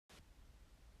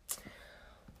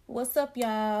What's up,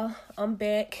 y'all? I'm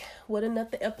back with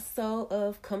another episode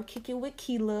of Come Kickin with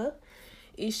Keela.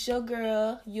 It's your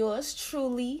girl, yours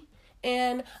truly,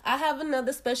 and I have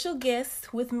another special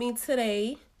guest with me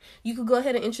today. You could go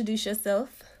ahead and introduce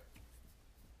yourself.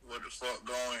 What the fuck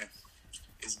going?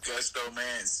 It's Gusto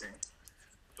Manson,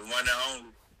 the one and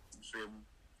only. You feel me?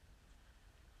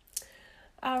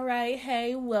 All right,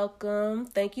 hey, welcome.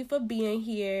 Thank you for being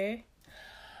here.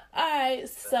 All right,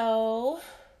 so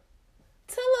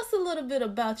tell us a little bit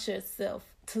about yourself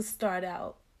to start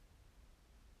out.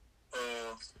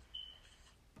 Well,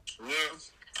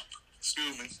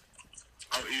 excuse me.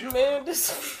 I'm eating. Man,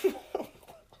 this. But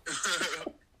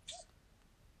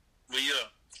yeah,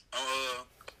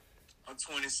 I'm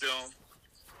 27.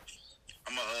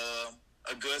 I'm a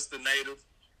Augusta native.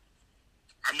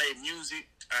 I make music.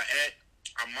 I act.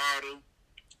 I model.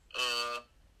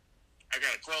 I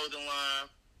got a clothing line.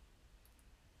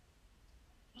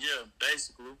 Yeah,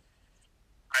 basically.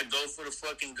 I go for the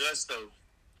fucking gusto.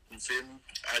 You feel me?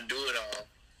 I do it all.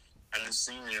 I done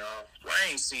seen it all. Well,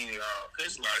 I ain't seen it all.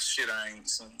 There's a lot of shit I ain't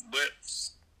seen. But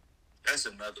that's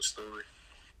another story.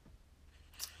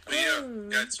 But yeah,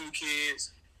 got 2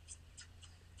 kids.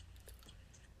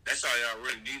 That's all y'all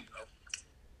really need to know.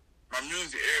 My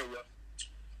music everywhere.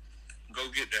 Go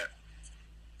get that.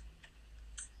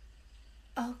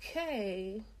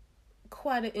 Okay.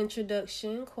 Quite an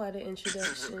introduction.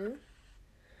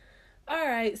 All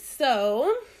right,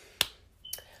 so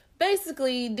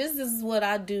basically, this is what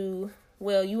I do.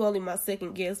 Well, you only my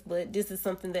second guest, but this is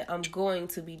something that I'm going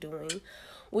to be doing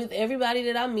with everybody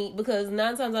that I meet, because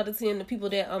 9 times out of 10, the people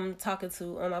that I'm talking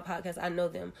to on my podcast, I know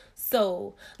them.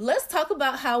 So let's talk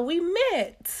about how we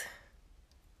met.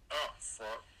 Oh,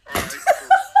 fuck. All right, cool.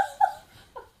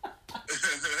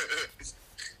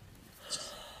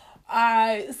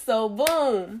 Alright, so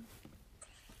boom.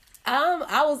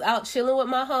 I was out chilling with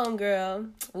my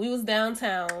homegirl. We was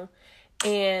downtown,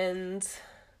 and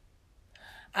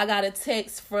I got a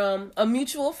text from a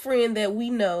mutual friend that we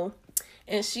know,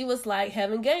 and she was like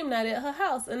having game night at her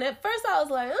house. And at first I was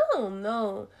like, I don't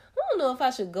know if I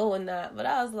should go or not. But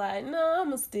I was like, no, I'm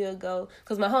gonna still go,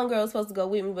 because my homegirl was supposed to go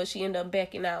with me, but she ended up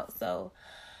backing out. So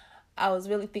I was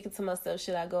really thinking to myself,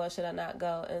 should I go or should I not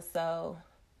go? And so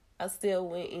I still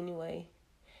went anyway.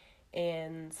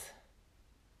 And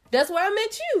that's where I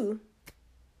met you.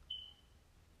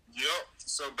 Yup.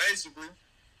 So basically,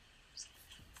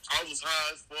 I was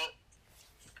high as fuck.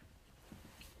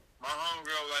 My homegirl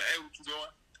was like, hey, what you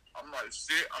doing? I'm like,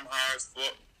 shit, I'm high as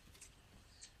fuck.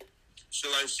 She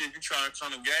like, shit, you trying to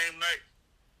come to game night?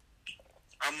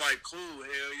 I'm like, cool,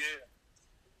 hell yeah.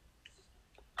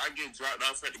 I get dropped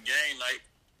off at the game night.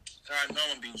 I know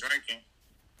I'm be drinking.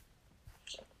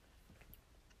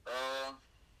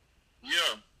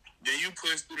 Yeah. Then you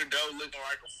push through the door looking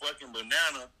like a fucking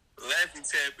banana. Laughing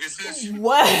tap is this.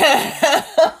 Wow.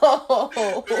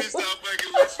 Let me stop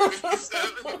fucking with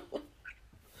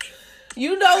you.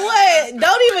 You know what?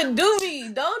 Don't even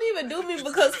do me,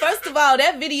 because first of all,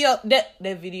 that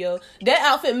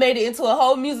outfit made it into a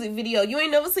whole music video. You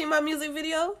ain't never seen my music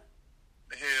video?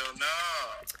 Hell nah.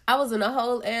 I was in a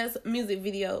whole ass music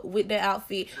video with that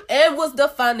outfit, and was the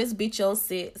finest bitch on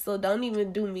set. So don't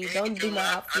even do me. Don't do my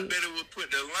outfit. I bet it would put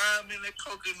the lime in the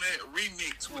coconut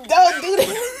remix. Don't do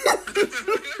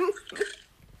that.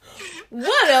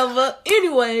 Whatever.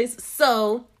 Anyways,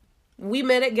 so we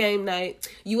met at game night.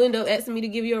 You end up asking me to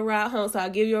give you a ride home, so I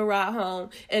give you a ride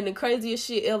home. And the craziest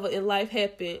shit ever in life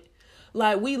happened.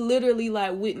 Like, we literally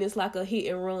witnessed a hit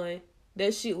and run.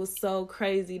 That shit was so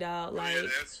crazy, dog. Yeah, that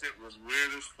shit was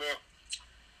weird as fuck.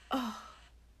 Oh,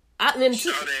 they left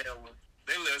short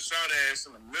ass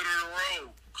in the middle of the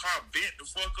road. Car bent the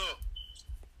fuck up.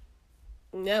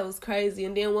 That was crazy.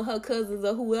 And then when her cousins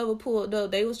or whoever pulled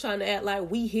up, they was trying to act like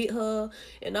we hit her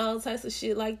and all types of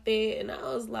shit like that. And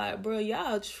I was like, bro,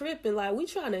 y'all tripping. Like, we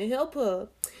trying to help her.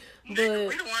 But nigga,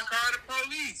 we the one called the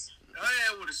police. Her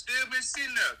ass would have still been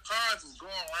sitting there. Cars was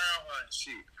going around her and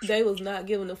shit. They was not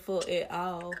giving a fuck at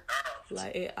all.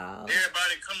 At all.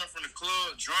 Everybody coming from the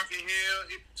club drunk as hell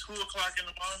at 2 o'clock in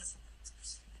the morning.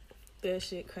 That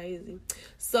shit crazy.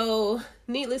 So,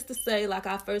 needless to say,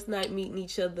 our first night meeting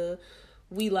each other,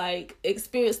 we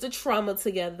experienced the trauma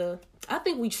together. I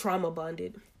think we trauma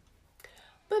bonded.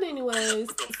 But anyways,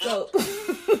 so we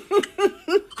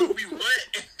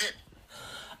what?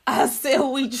 I said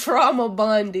we trauma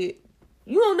bonded.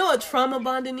 You don't know what trauma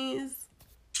bonding is?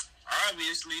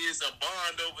 Obviously, it's a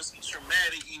bond over some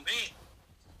traumatic event.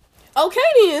 Okay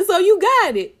then, so you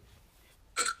got it.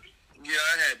 Yeah,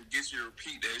 I had to get you to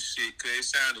repeat that shit because it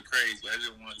sounded crazy. I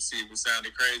just wanted to see if it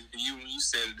sounded crazy to you when you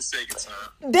said it the second time.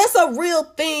 That's a real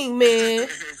thing, man.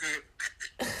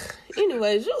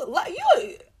 Anyways,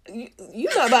 you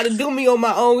not about to do me on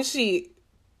my own shit.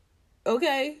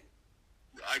 Okay?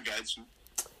 I got you.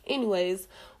 Anyways,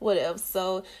 whatever.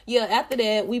 So, yeah, after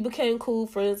that, we became cool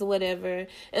friends or whatever.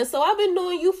 And so, I've been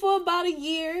knowing you for about a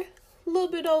year. A little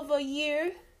bit over a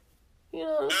year. You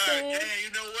know what I'm saying? Yeah,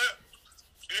 you know what?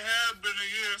 It has been a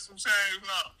year sometimes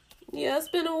now. Yeah, it's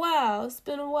been a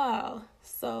while.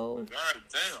 So. God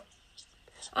damn.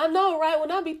 I know, right?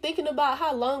 When I be thinking about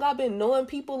how long I've been knowing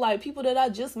people, like people that I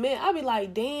just met, I be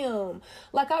like, damn,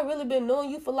 like I really been knowing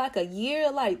you for like a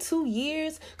year, like 2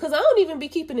 years. Cause I don't even be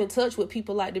keeping in touch with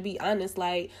people, like, to be honest.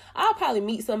 Like, I'll probably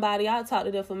meet somebody, I'll talk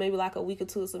to them for maybe like a week or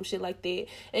two or some shit like that.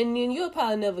 And then you'll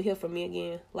probably never hear from me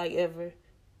again, like ever.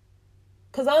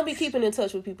 Cause I don't be keeping in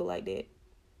touch with people like that.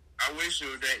 I wish it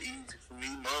was that easy for me,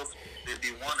 motherfuckers that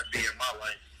they want to be in my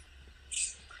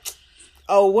life.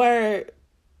 Oh, word.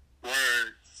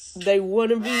 Word. They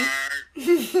want to be.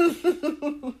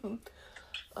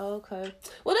 Okay.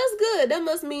 Well, that's good. That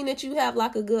must mean that you have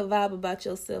like a good vibe about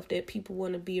yourself, that people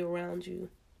want to be around you.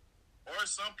 Or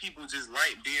some people just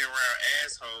like being around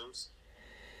assholes.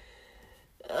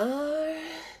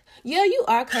 Yeah, you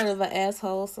are kind of an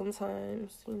asshole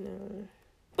sometimes, you know.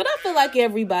 But I feel like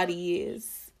everybody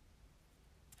is.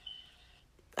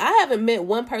 I haven't met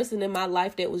one person in my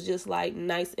life that was just like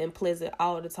nice and pleasant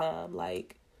all the time.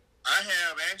 Like, I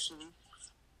have, actually.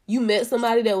 You met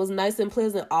somebody that was nice and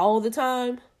pleasant all the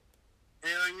time?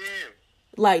 Hell yeah.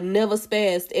 Like, never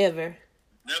spazzed ever?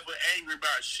 Never angry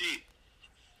about shit.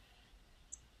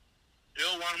 It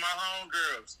was one of my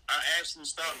homegirls. I actually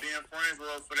stopped being friends with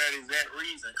her for that exact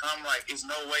reason. I'm like, it's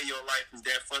no way your life is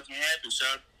that fucking happy,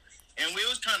 shawty. And we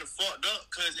was kind of fucked up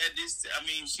because at this, I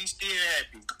mean, she's still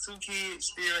happy. 2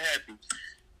 kids, still happy.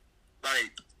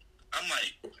 Like, I'm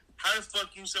like, how the fuck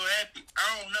you so happy?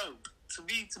 I don't know. To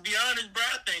be honest, bro,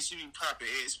 I think she be popping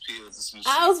X pills or some shit.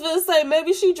 I was gonna say,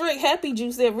 maybe she drink happy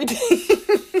juice every day.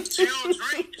 She don't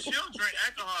drink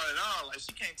alcohol at all. Like,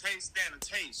 she can't stand the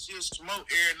taste. She'll smoke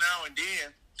every now and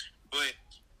then. But,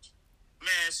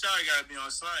 man, Shawty gotta be on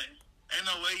something. Ain't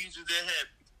no way you just that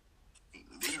happy.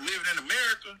 You living in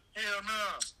America? Hell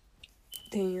no.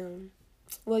 Damn.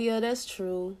 Well, yeah, that's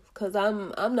true. Cause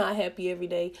I'm not happy every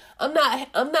day. I'm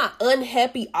not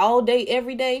unhappy all day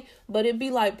every day. But it be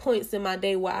like points in my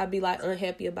day where I be like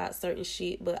unhappy about certain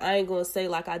shit. But I ain't gonna say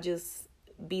like I just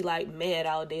be like mad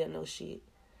all day or no shit.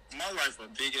 My life a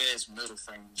big ass middle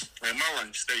finger. Like, my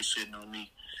life stay shitting on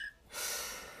me.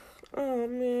 Oh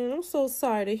man, I'm so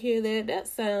sorry to hear that. That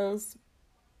sounds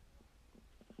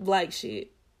like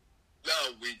shit. No,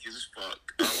 weak as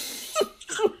fuck.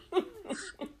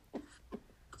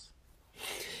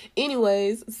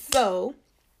 Anyways, so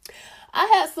I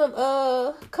had some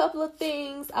couple of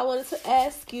things I wanted to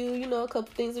ask you. You know, a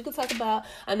couple things we could talk about.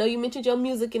 I know you mentioned your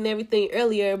music and everything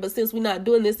earlier, but since we're not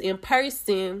doing this in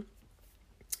person,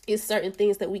 it's certain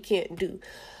things that we can't do.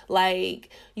 Like,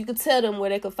 you could tell them where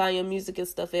they could find your music and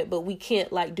stuff at, but we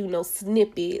can't like do no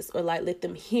snippets or like let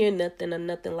them hear nothing or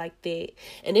nothing like that.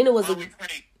 And then it was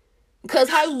cause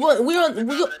how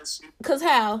cause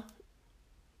how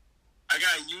I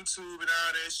got YouTube and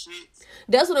all that shit.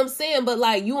 That's what I'm saying. But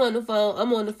like, you on the phone,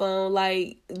 I'm on the phone.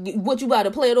 Like, what, you about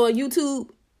to play it on YouTube?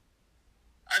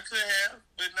 I could have,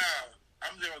 but nah.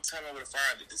 I'm just gonna tell them where to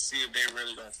find it to see if they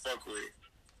really gonna fuck with it.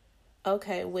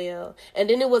 Okay, well, and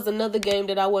then it was another game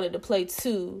that I wanted to play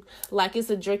too. Like, it's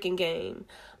a drinking game.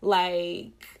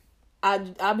 Like,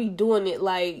 I be doing it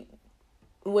like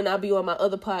when I be on my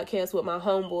other podcast with my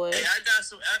homeboy. Hey, I got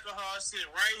some alcohol sitting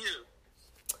right here.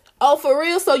 Oh, for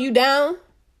real? So you down?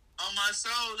 On my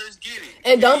soul, let's get it.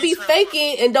 And don't be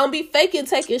faking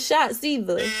taking shots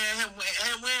either. Man, have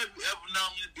ever known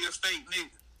me to be a fake nigga?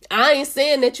 I ain't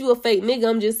saying that you a fake nigga.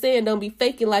 I'm just saying don't be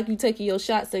faking like you taking your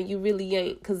shots and you really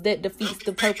ain't, because that defeats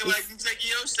the purpose. Like you taking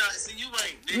your shots and you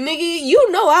ain't, nigga.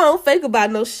 You know I don't fake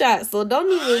about no shots, so don't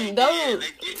even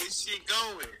Let's get this shit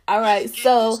going. All right,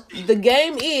 so the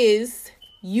game is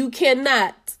you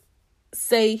cannot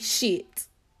say shit.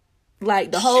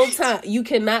 Like, the whole time, you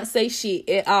cannot say shit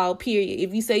at all, period.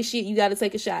 If you say shit, you got to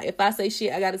take a shot. If I say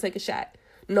shit, I got to take a shot.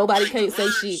 Nobody can't say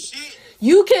shit.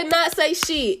 You cannot say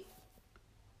shit.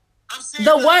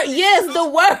 The word, yes, the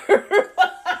word.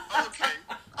 Okay.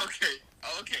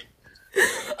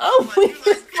 Oh, like,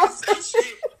 you can't say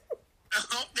shit.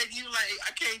 I'm thinking you like,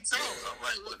 I can't talk. I'm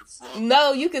like, what the fuck?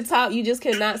 No, you can talk. You just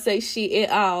cannot say shit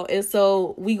at all. And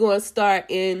so we going to start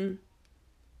in...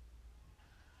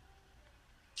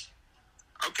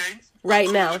 Okay. Right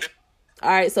now.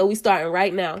 All right, so we starting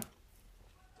right now.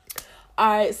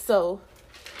 All right, so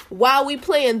while we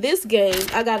playing this game,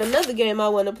 I got another game I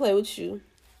want to play with you.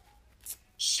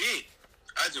 Shit.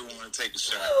 I just want want to take a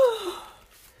shot.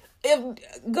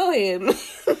 Go ahead.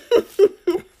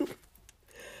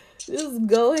 Just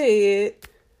go ahead.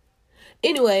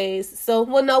 Anyways, so,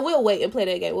 well, no, we'll wait and play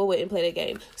that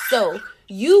game. So,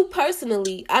 you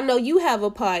personally, I know you have a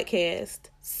podcast.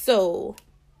 So,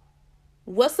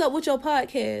 what's up with your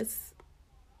podcast?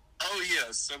 Oh,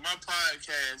 yeah. So, my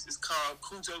podcast is called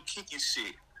Kickin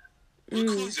shit. With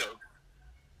Cujo.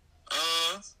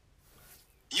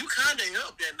 You kind of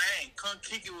helped that name. Come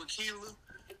kick it with Keela.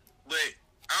 But,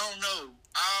 I don't know.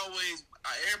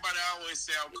 Everybody always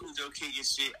say I'm Cujo Kickin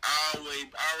shit. I already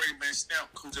been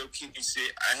stamped Cujo Kickin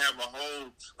shit. I have a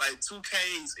whole, like,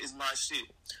 2Ks is my shit.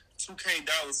 2K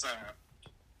 $.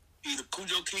 Either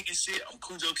Cujo Kickin shit, I'm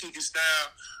Cujo Kickin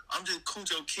style. I'm just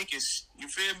Cujo Kickin you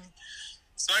feel me?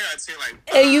 So I gotta take like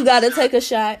and you gotta take a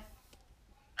shot.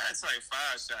 I gotta take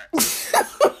 5 shots.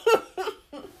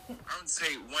 I'm gonna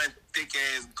take one thick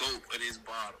ass gulp of this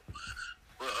bottle.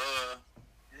 But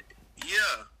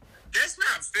yeah. That's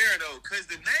not fair though, cause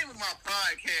the name of my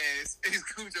podcast is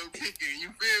Cujo Kickin.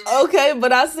 You feel me? Okay,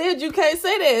 but I said you can't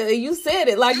say that, and you said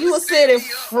it like you were saying it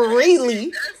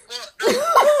freely. That's fucked up.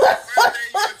 First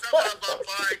thing you talk about my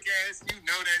podcast, you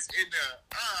know that's in there.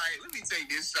 All right, let me take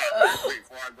this shot real quick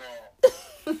before I go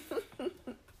on.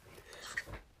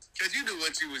 Cause you knew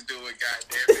what you was doing,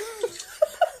 goddammit.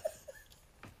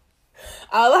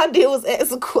 All I did was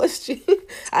ask a question.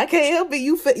 I can't help it.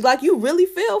 You like you really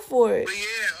fell for it. But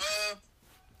yeah,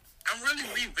 I'm really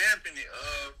revamping it.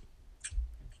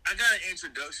 I got an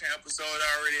introduction episode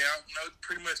already out. You know,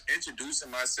 pretty much introducing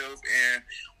myself and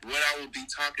what I will be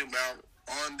talking about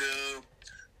on the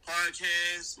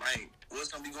podcast, like what's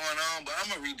gonna be going on. But I'm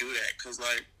gonna redo that because,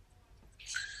 like,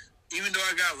 even though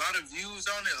I got a lot of views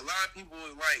on it, a lot of people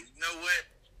was like, you know what?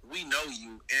 We know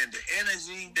you, and the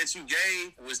energy that you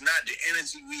gave was not the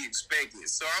energy we expected.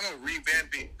 So I'm gonna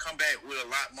revamp it, come back with a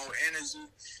lot more energy,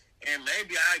 and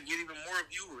maybe I get even more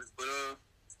viewers. But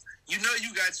you know,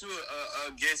 you got you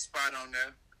a guest spot on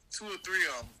there, 2 or 3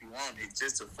 of them if you want it,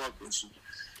 just to fuck with you.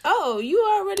 Oh, you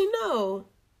already know,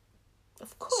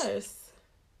 of course.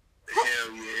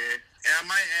 Hell yeah! And I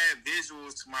might add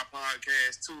visuals to my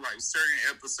podcast too. Like certain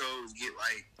episodes get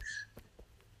like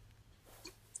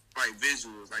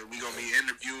visuals. Like we gonna be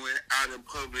interviewing out in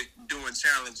public, doing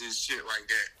challenges, shit like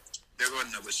that. There go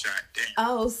another shot. Damn.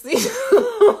 Oh, see.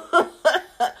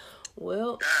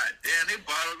 Well. God damn, that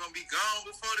bottle gonna be gone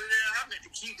before the damn. I meant to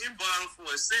keep that bottle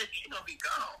for a second. It gonna be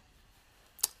gone.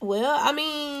 Well, I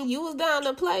mean, you was down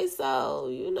to play, so,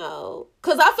 you know.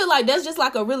 Because I feel like that's just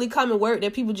like a really common word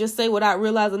that people just say without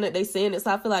realizing that they saying it.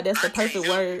 So I feel like that's the perfect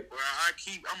word. Well, I'm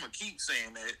going to keep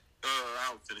saying that.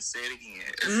 I was going to say it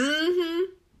again.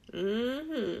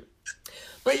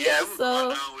 But yeah, so.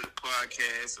 Going on with the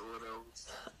podcast or whatever.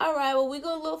 All right, well, we're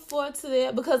going to look forward to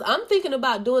that. Because I'm thinking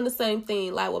about doing the same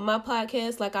thing. Like, with my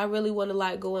podcast, like, I really want to,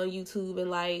 like, go on YouTube and,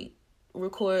 like,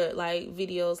 record like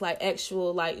videos, like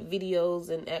actual like videos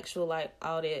and actual like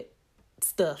all that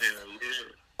stuff.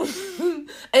 Yeah.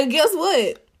 And guess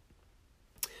what?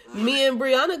 Me and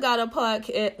Brianna got a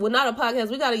podcast. Well, not a podcast.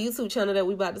 We got a YouTube channel that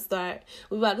we about to start.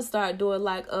 We about to start doing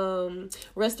like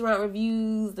restaurant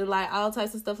reviews and like all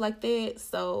types of stuff like that.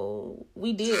 So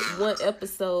we did one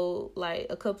episode like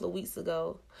a couple of weeks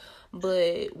ago,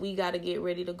 but we got to get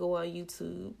ready to go on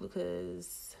YouTube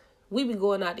because we be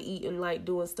going out to eat and, like,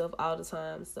 doing stuff all the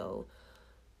time. So,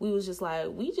 we was just like,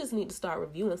 we just need to start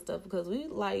reviewing stuff because we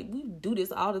do this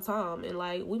all the time. And,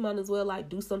 like, we might as well, like,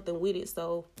 do something with it.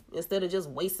 So, instead of just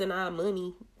wasting our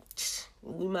money,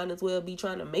 we might as well be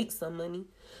trying to make some money.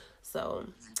 So,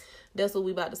 that's what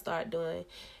we about to start doing.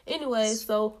 Anyway,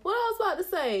 so, what I was about to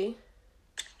say?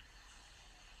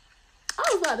 I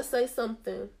was about to say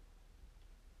something.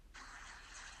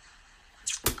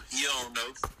 You don't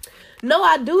know. No,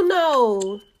 I do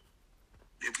know.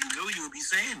 If you knew, you would be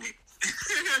saying it.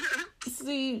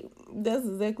 See, that's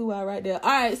exactly why right there. All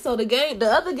right, so the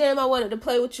other game I wanted to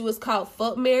play with you is called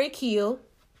Fuck, Marry, Kill.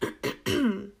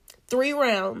 3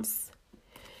 rounds.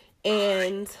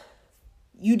 And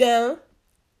you down?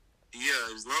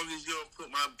 Yeah, as long as you don't put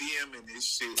my BM in this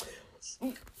shit.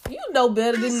 You know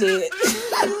better than that.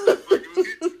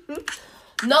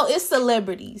 No, it's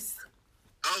celebrities.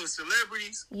 Oh,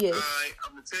 celebrities? Yes.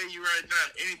 I'm going to tell you right now,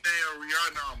 anything on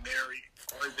Rihanna, I'm married.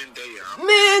 Or Zendaya,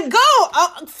 Man, go!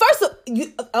 First of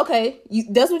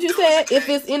that's what you said? If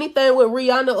it's anything with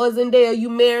Rihanna or Zendaya, you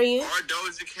marrying? Or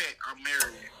Doja Cat, I'm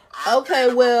marrying.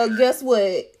 Okay, well, guess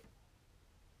what?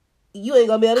 You ain't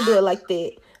gonna be able to do it like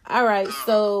that. All right,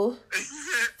 so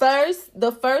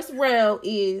the first round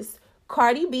is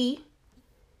Cardi B,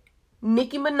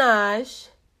 Nicki Minaj,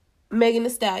 Megan Thee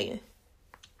Stallion.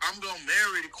 I'm gonna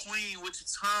marry the queen. What you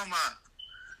talking about?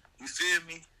 You feel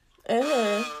me?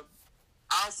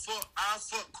 I'll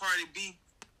fuck Cardi B.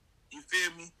 You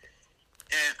feel me?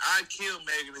 And I kill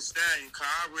Megan Thee Stallion because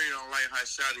I really don't like how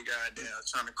Shawty goddamn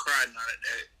trying to cry now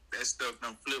that stuff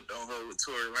done flipped on her with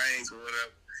Tory Lanez or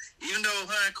whatever. Even though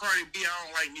her and Cardi B, I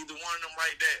don't like neither one of them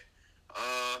like that.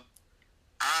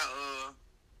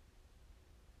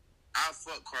 I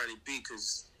fuck Cardi B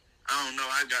because I don't know.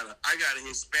 I got a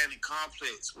Hispanic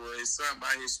complex where it's something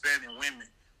about Hispanic women.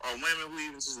 Or women who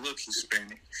even just look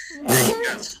Hispanic. You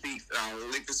gotta speak,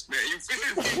 lick Hispanic. You feel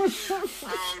me? I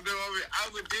don't know. I mean,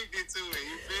 I'm addicted to it.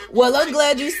 You feel me? Well, I'm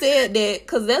glad you said that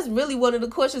because that's really one of the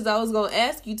questions I was going to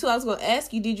ask you, too. I was going to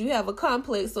ask you, did you have a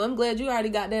complex? So I'm glad you already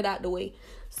got that out the way.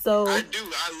 So I do.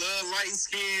 I love light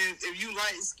skin. If you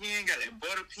light skin, got that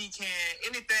butter pecan,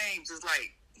 anything just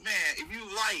like, man, if you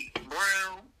light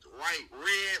brown, light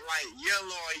red, light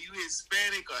yellow, or you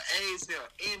Hispanic or Asian or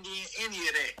Indian, any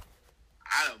of that.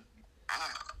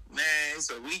 Man, it's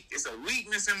a weakness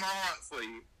in my heart for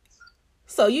you.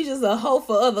 So you just a hoe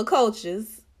for other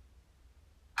cultures?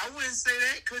 I wouldn't say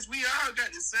that because we all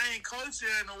got the same culture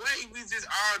in a way. We just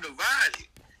all divided.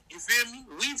 You feel me?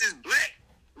 We just black.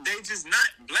 They just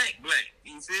not black.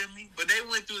 You feel me? But they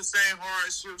went through the same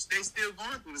hardships. They still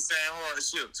going through the same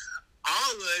hardships.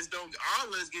 All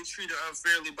of us get treated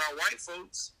unfairly by white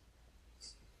folks.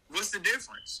 What's the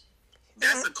difference?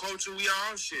 That's a culture we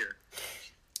all share.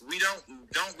 We don't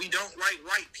like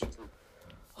white people.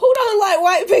 Who don't like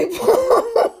white people?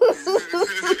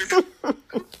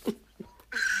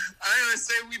 I ain't gonna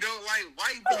say we don't like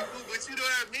white people, but you know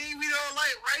what I mean? We don't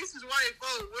like racist white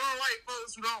folks. We don't like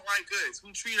folks who don't like us,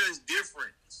 who treat us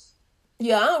different.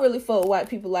 Yeah, I don't really fuck with white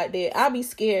people like that. I'll be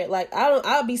scared. Like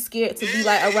I'll be scared to be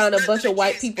like around a bunch of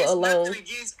white people alone. It's nothing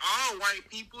against all white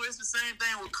people. It's the same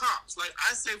thing with cops. Like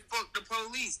I say, fuck the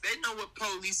police. They know what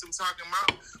police I'm talking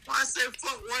about. When I say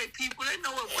fuck white people, they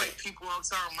know what white people I'm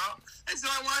talking about. That's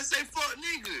like when I say fuck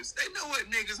niggas, they know what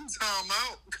niggas I'm talking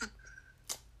about.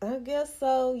 I guess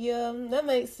so. Yeah, that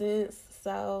makes sense.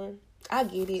 So I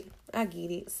get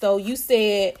it. So you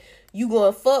said you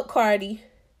gonna fuck Cardi,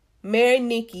 marry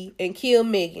Nicki, and kill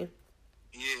Megan.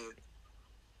 Yeah.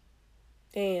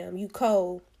 Damn, you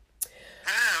cold.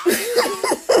 How? I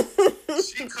ain't cold.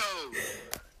 She cold.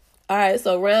 All right,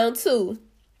 so round 2.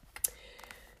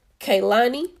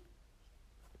 Kehlani,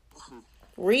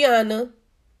 Rihanna,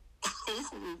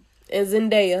 and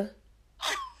Zendaya.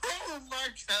 Oh my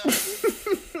God.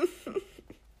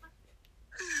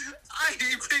 I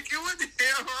ain't picking. What the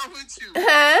hell wrong with you?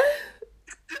 Huh?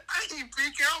 I ain't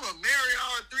picking. I'm gonna marry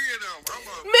all 3 of them.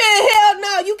 Man, hell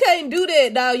no. You can't do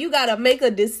that, dog. You gotta make a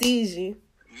decision.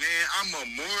 Man, I'm a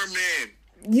Mormon.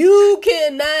 You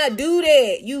cannot do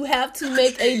that. You have to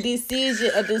make a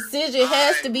decision. A decision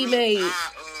has to be made.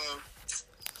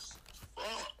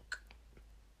 Fuck.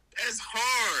 That's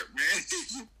hard,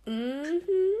 man.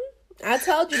 I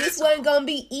told you this wasn't gonna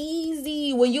be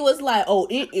easy. When you was like,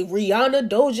 Rihanna,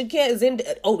 Doja Cat,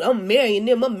 I'm marrying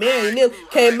them.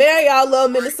 Can't marry all of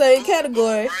them in the same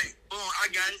category. Right. Boom, I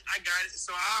got it.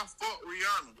 So I fuck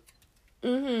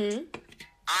Rihanna.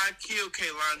 I kill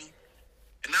Kehlani.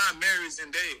 And I marry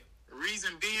Zendaya. The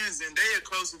reason being, Zendaya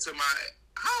closer to my...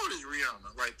 How old is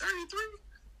Rihanna? Like 33?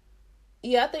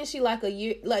 Yeah, I think she like a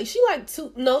year... Like, she like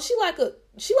 2... No, she like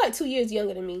 2 years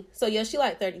younger than me. So, yeah, she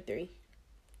like 33.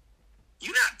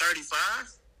 You not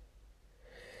 35?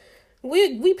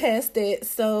 We passed that,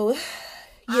 so...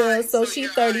 Yeah, right, so she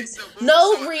 30... Right, so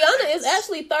no, Rihanna is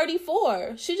actually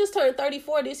 34. She just turned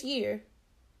 34 this year.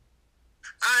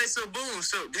 Alright, so boom.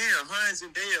 So, damn, her and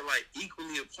Zendaya, like,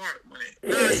 equally apart.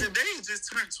 Zendaya just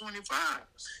turned 25.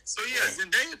 So, yeah,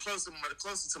 Zendaya closer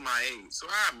to my age. So,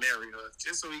 I'll marry her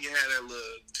just so we can have that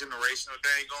little generational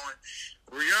thing going.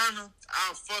 Rihanna,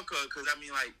 I'll fuck her because, I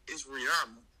mean, like, it's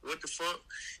Rihanna. What the fuck?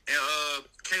 And,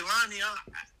 Kehlani,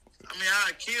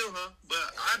 I'd kill her,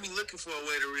 but I'd be looking for a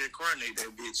way to reincarnate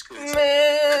that bitch because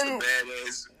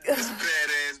that's a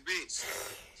badass bitch.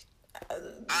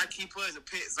 I keep her as a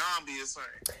pet zombie or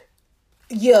something.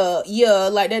 Yeah,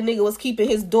 like that nigga was keeping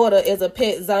his daughter as a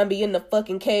pet zombie in the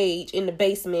fucking cage in the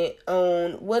basement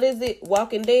on, what is it,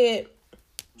 Walking Dead?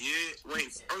 Yeah,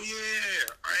 wait. Oh,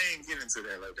 yeah. I ain't getting into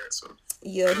that like that, so.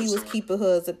 Yeah, he was keeping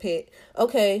her as a pet.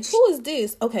 Okay, who is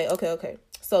this? Okay.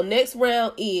 So next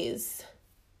round is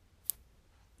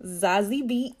Zazie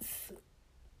Beetz,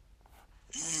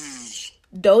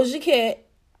 Doja Cat.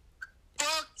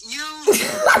 Fuck you.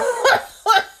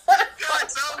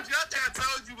 I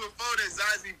told you before that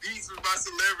Zazie Beetz was my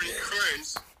celebrity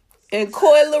crush. And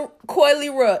Coily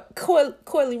Roy.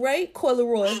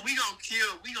 Well, we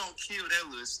gonna kill that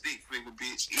little stick figure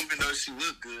bitch, even though she she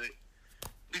look good.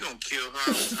 We gonna kill her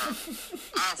all the time.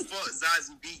 I fuck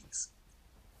Zazie Beetz.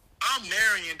 I'm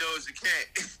marrying Doja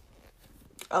Cat.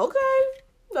 Okay.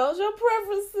 Those your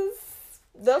preferences.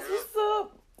 That's what's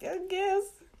up, I guess.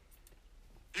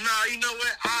 Nah, you know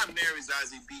what? I marry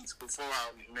Zazie Beetz before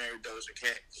I marry Doja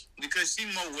Cat. Because she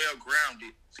more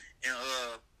well-grounded. And,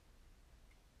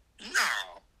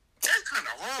 no. That's kind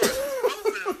of hard. Both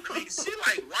of them, I mean, she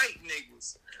like white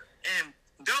niggas. And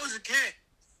Doja Cat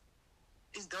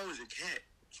is Doja Cat.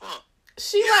 Fuck.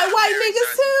 She like white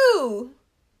niggas too.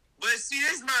 But see,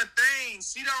 that's my thing.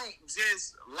 She don't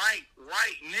just like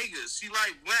white niggas. She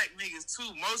like black niggas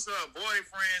too. Most of her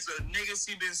boyfriends or niggas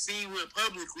she been seen with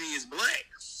publicly is black.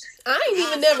 I ain't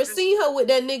even never seen her with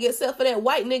that nigga except for that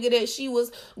white nigga that she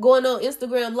was going on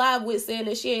Instagram Live with saying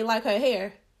that she ain't like her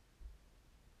hair.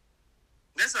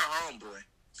 That's her homeboy.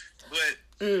 But,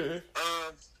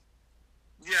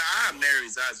 yeah, I marry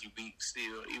Zazie Beetz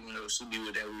still, even though she be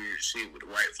with that weird shit with the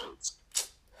white folks.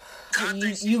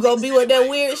 You gonna be with that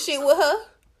weird shit with her?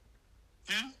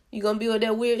 Hmm? You gonna be with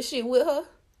that weird shit with her?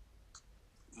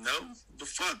 No. The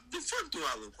fuck do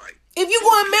I look like? If you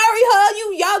gonna marry her,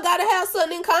 y'all gotta have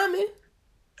something in common.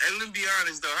 And let's be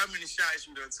honest though, how many shots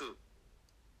you done took?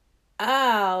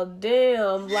 Oh,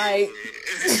 damn, like...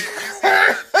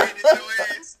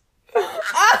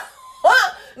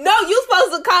 No, you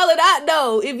supposed to call it out,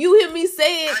 though, if you hear me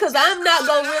say it, because I'm not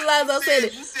going to realize I said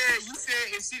it. You said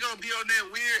if she going to be on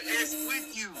that weird ass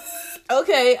with you.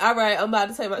 Okay, all right, I'm about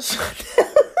to take my shot. Yeah,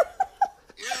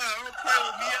 don't play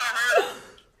with me, I heard.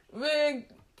 Man,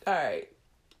 all right.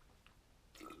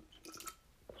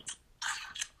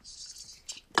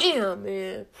 Damn,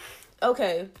 man.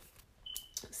 Okay.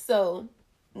 So,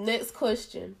 next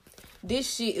question. This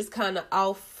shit is kind of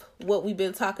off what we've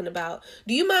been talking about.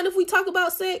 Do you mind if we talk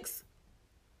about sex?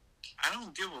 I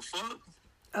don't give a fuck.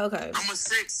 Okay. I'm a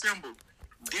sex symbol.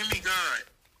 Demigod.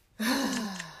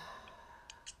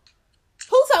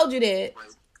 Who told you that?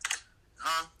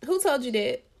 Huh? Who told you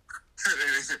that?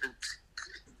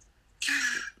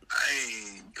 I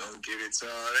ain't gonna get into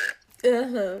all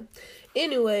that.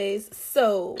 Anyways,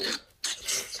 so...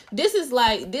 This is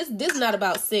like, this not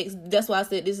about sex. That's why I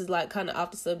said this is like kind of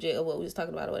off the subject of what we was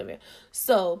talking about or whatever.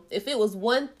 So, if it was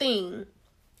one thing,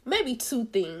 maybe two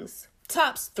things,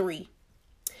 tops three,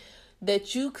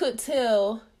 that you could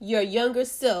tell your younger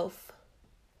self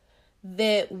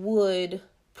that would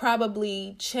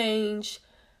probably change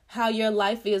how your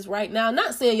life is right now. I'm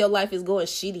not saying your life is going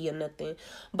shitty or nothing,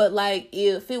 but like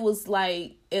if it was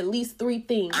like at least three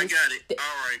things. I got it.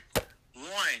 All right.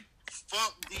 One,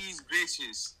 fuck these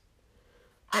bitches.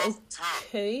 Off top.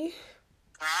 Okay.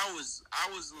 I was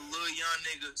a little young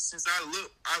nigga. Since I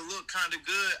look kind of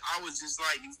good, I was just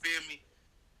like, you feel me?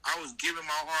 I was giving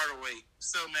my heart away.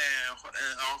 So, man,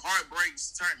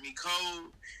 heartbreaks turned me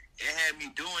cold. It had me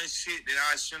doing shit that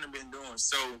I shouldn't have been doing.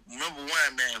 So, number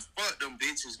one, man, fuck them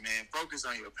bitches, man. Focus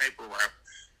on your paper route.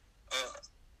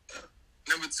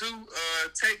 Number two,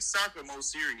 take soccer more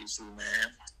seriously,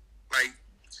 man. Like,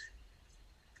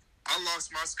 I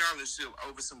lost my scholarship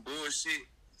over some bullshit.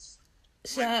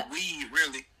 Like weed,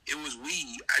 really. It was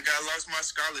weed. I lost my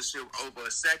scholarship over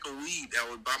a sack of weed that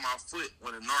was by my foot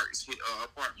when the narcs hit an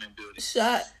apartment building.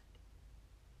 Shot.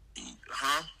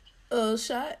 Huh?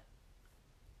 Shot.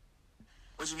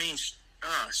 What you mean?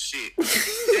 Oh, shit.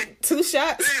 2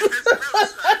 shots. Damn, that's another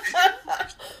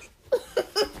shot.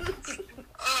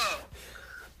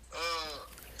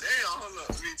 Damn, hold up.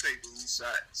 Let me take these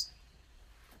shots.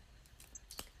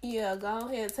 Yeah, go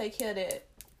ahead and take care of that.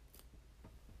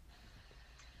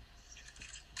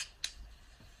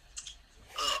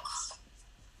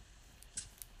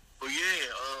 But yeah,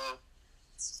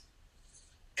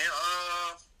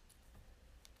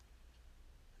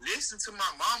 listen to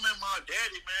my mom and my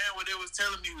daddy, man. What they was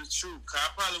telling me was true. Cause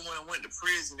I probably went to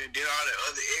prison and did all that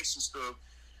other extra stuff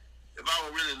if I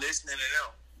were really listening to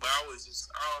them. But I was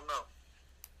just, I don't know.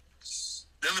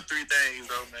 Them the three things,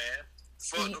 though, man.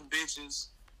 Fuck them bitches.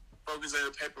 Focus on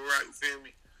the paper route, you feel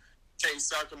me? Take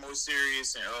soccer more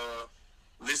serious and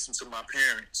listen to my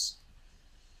parents.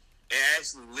 And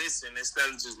actually listen instead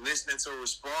of just listening to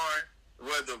respond,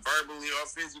 whether verbally or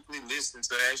physically, listen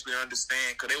to actually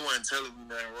understand, because they weren't telling me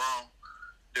nothing wrong.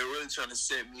 They're really trying to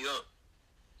set me up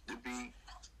to be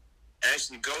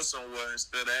actually go somewhere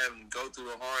instead of having to go through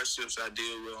the hardships I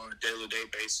deal with on a daily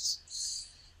basis.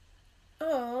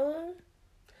 Oh,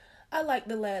 I like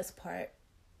the last part.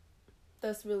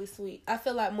 That's really sweet. I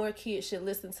feel like more kids should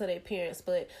listen to their parents,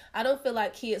 but I don't feel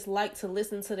like kids like to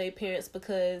listen to their parents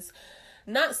because,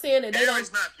 not saying that they don't.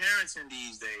 Parents not parenting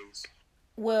these days.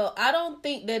 Well, I don't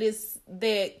think that it's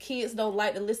that kids don't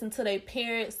like to listen to their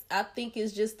parents. I think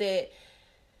it's just that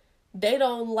they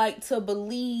don't like to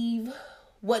believe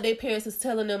what their parents is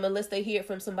telling them unless they hear it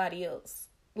from somebody else.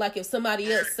 Like if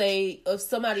somebody else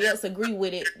agree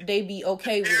with it, they be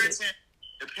okay with it.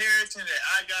 The parenting that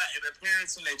I got and the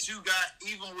parenting that you got,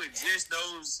 even with just that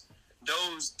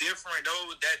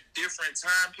different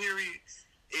time period,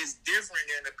 is different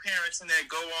than the parenting that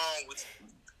go on with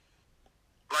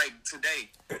like today.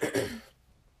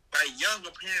 Like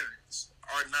younger parents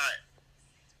are not.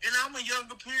 And I'm a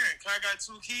younger parent. I got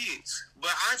 2 kids.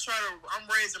 But I'm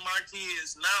raising my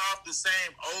kids not off the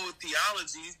same old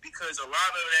theologies because a lot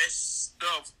of that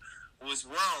stuff was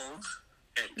wrong.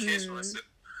 And catch myself.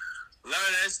 A lot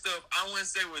of that stuff I wouldn't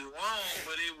say was wrong,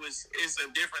 but it's a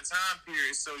different time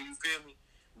period, so you feel me?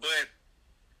 But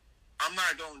I'm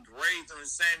not going to raise them the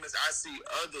same as I see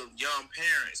other young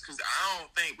parents because I don't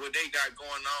think what they got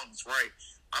going on is right.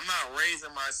 I'm not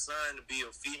raising my son to be a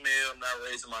female. I'm not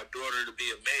raising my daughter to be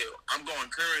a male. I'm going to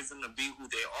encourage them to be who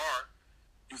they are.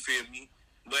 You feel me?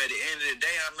 But at the end of the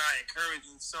day, I'm not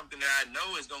encouraging something that I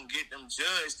know is going to get them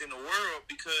judged in the world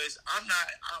because I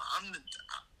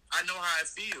know how it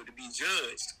feels to be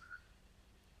judged.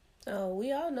 Oh,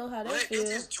 we all know how that feels.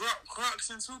 They just dropped Crocs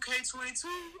in 2K22.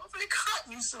 They caught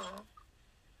me some.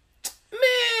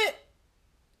 Man,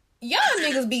 y'all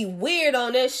niggas be weird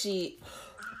on that shit.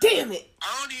 Damn it.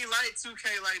 I don't even like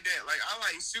 2K like that. Like, I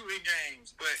like shooting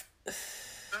games, but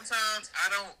sometimes I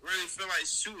don't really feel like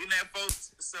shooting at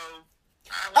folks, so...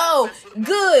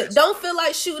 Good. Don't feel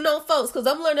like shooting on folks, because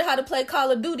I'm learning how to play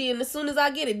Call of Duty, and as soon as I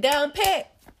get it down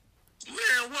pat...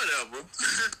 Man, whatever.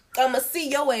 I'ma see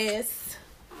your ass.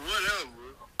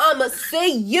 Whatever. I'ma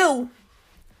see you.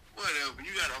 Whatever.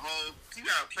 You got a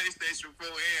PlayStation 4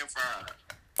 and 5.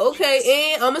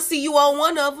 Okay, and I'ma see you on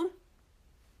one of them.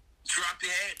 Drop the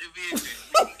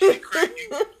Activision. Get cracking.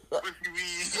 What you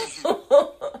mean?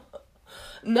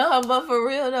 No, but for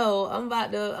real though, I'm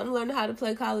learning how to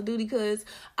play Call of Duty because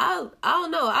I don't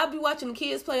know. I be watching the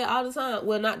kids play it all the time.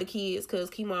 Well, not the kids because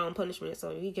Kimar on punishment, so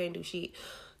he can't do shit.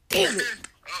 Damn it.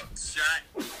 Oh, shot.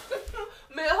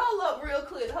 Man, hold up real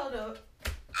quick. Hold up.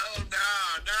 Oh,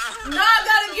 no. No, I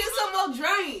gotta get some more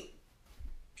drink.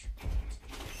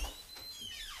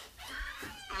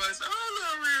 Hold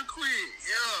up real quick.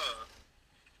 Yeah.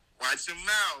 Watch your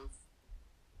mouth.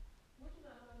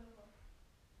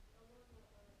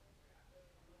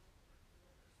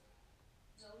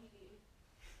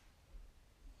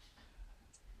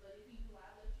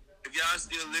 If y'all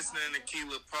still listening to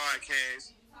Keela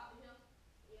Podcast,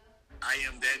 I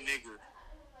am that nigga.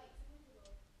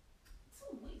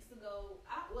 2 weeks ago,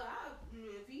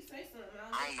 if he say something,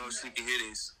 I don't know if she can hear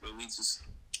this, but we just...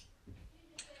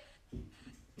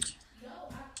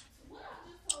 What I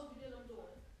just told you that I'm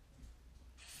doing?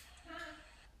 Huh?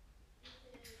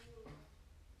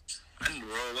 I need to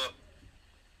roll up.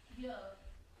 Yeah.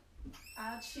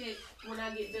 I'll check when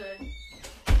I get done.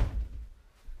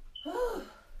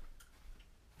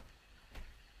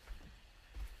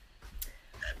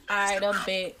 Alright, I'm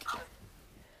back.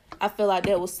 I feel like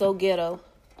that was so ghetto.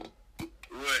 What?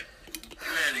 You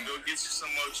had to go get you some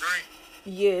more drink?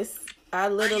 Yes. I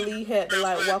literally had to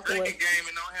walk away. Game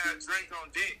and don't have drink on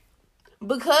deck.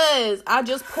 Because I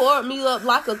just poured me up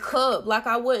like a cup. Like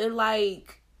I wouldn't I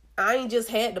ain't just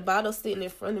had the bottle sitting in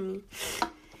front of me.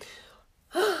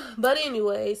 But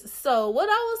anyways, so what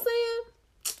I was saying?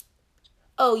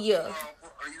 Oh yeah.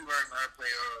 Are you learning how to play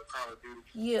Call of Duty?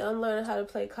 Yeah, I'm learning how to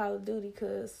play Call of Duty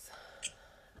because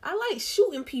I like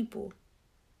shooting people.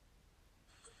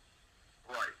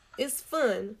 Right. It's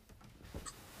fun.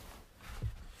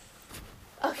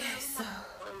 Okay, so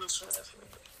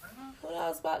what I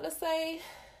was about to say?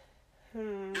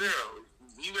 Girl, you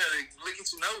better look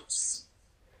at your notes.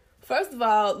 First of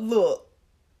all, look.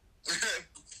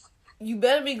 You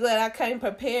better be glad I came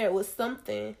prepared with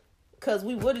something. Because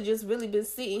we would have just really been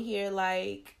sitting here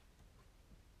like...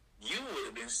 You would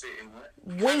have been sitting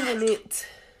winging it.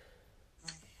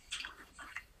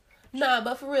 Nah,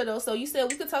 but for real though. So you said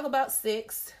we could talk about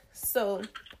sex. So...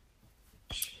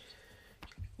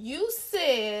 You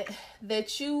said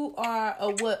that you are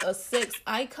a sex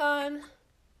icon?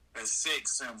 A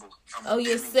sex symbol.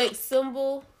 You're a sex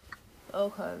symbol?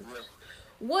 Okay. Yeah.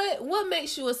 What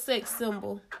makes you a sex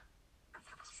symbol?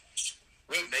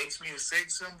 What makes me a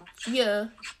sex symbol? Yeah.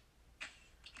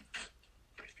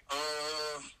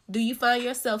 Do you find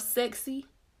yourself sexy?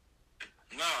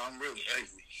 No, I'm really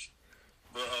ugly.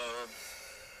 But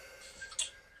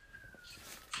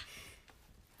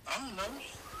I don't know.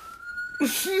 I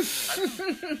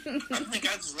think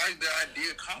I just like the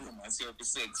idea of calling myself a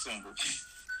sex symbol.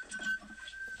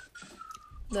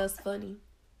 That's funny.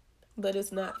 But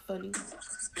it's not funny.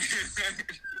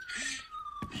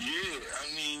 Yeah,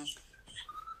 I mean,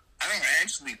 I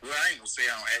ain't gonna say I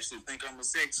don't actually think I'm a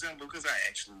sex symbol, because I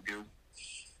actually do.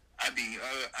 I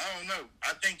don't know.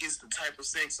 I think it's the type of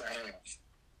sex I have.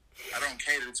 I don't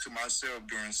cater to myself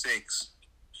during sex.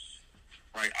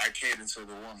 Like, I cater to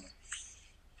the woman.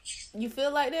 You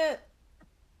feel like that?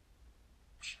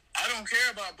 I don't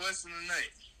care about busting a nut.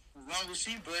 As long as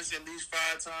she busts at least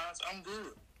 5 times, I'm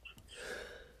good.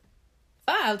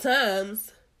 5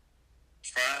 times?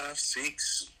 5,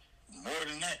 6, more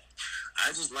than that. I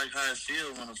just like how it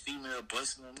feels when a female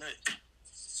busting a nut.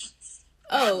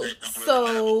 Oh,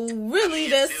 so really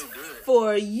that's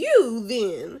for you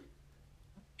then?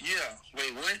 Yeah.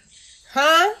 Wait, what?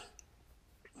 Huh?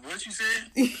 What you said?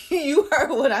 You heard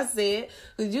what I said.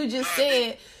 Because you just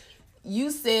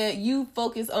said you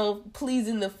focus on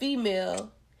pleasing the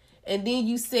female. And then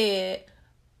you said,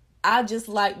 I just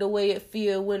like the way it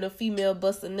feel when a female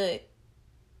busts a nut.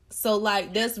 So,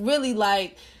 like, that's really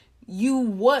like you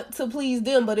want to please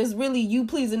them, but it's really you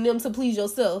pleasing them to please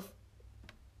yourself.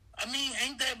 I mean,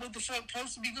 ain't that what the fuck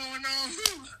supposed to be going on?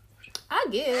 I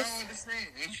guess. I don't understand.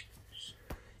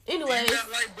 Anyway. You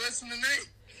not like busting the nut?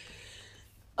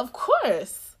 Of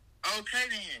course. Okay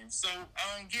then. So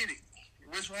I don't get it.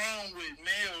 What's wrong with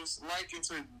males liking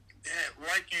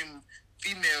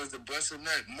females to bust a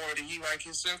nut more than he like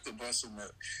himself to bust a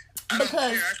nut? I don't care.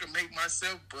 I can make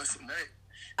myself bust a nut.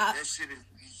 That shit is,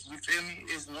 you feel me?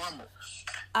 It's normal.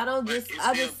 I don't feel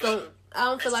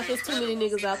like there's too many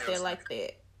niggas out there like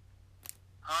that.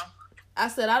 Huh? I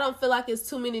said I don't feel like it's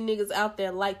too many niggas out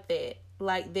there like that.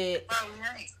 Like that. Probably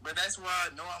ain't. But that's why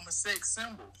I know I'm a sex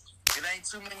symbol. It ain't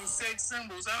too many sex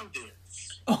symbols out there.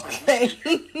 Okay.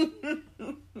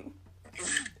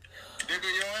 Nigga,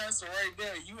 your answer right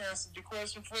there. You answered the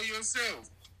question for yourself.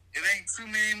 It ain't too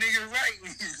many niggas like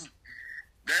me.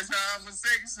 That's how I'm a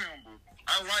sex symbol.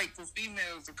 I like for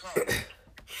females to come.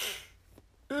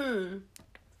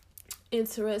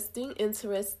 Interesting.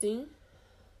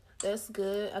 That's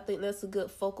good. I think that's a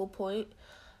good focal point.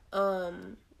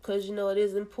 Because, you know, it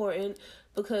is important.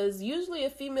 Because usually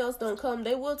if females don't come,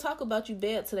 they will talk about you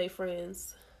bad to their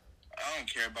friends. I don't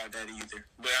care about that either.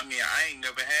 But, I mean, I ain't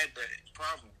never had that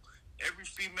problem. Every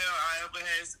female I ever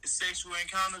had sexual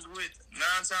encounters with, 9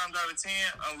 times out of 10,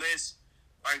 unless,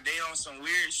 like, they on some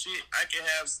weird shit, I can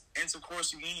have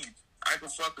intercourse again. I can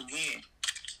fuck again.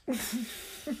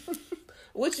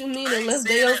 What you mean, unless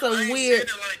they on some weird...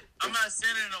 I'm not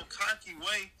saying it in no cocky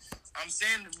way. I'm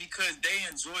saying it because they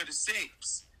enjoy the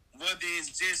sex. Whether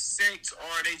it's just sex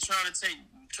or they try to take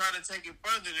it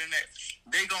further than that,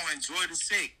 they gonna enjoy the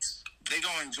sex. They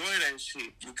gonna enjoy that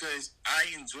shit because I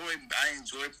enjoy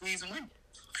pleasing women.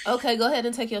 Okay, go ahead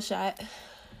and take your shot.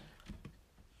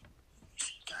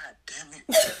 God damn it.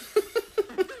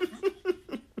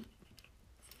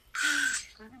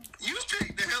 You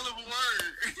picked the hell of a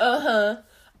word. Uh-huh.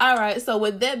 All right, so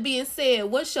with that being said,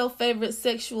 what's your favorite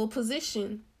sexual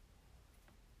position?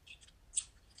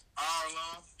 All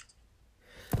along.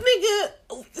 Nigga,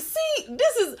 see,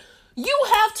 this is... You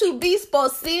have to be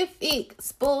specific.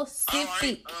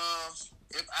 Specific. Right,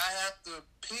 if I have to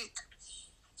pick,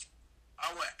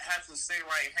 I would have to say,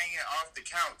 like, hanging off the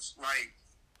couch, like,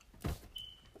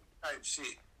 type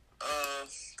shit.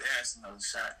 That's another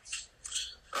shot.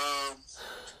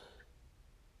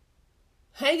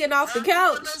 Hanging off the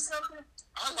couch.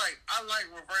 I like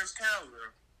reverse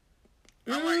cowgirl.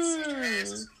 I like seeing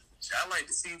asses. I like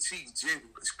to see cheeks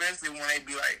jiggle, especially when they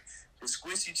be like the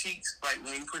squishy cheeks. Like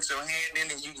when you put your hand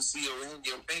in it, you can see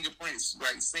your fingerprints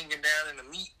like sinking down in the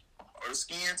meat or the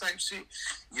skin type shit.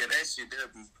 Yeah, that shit that'll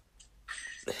be.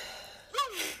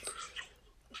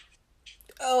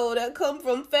 Oh, that come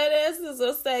from fat asses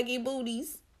or saggy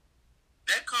booties?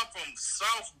 That come from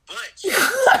soft butts.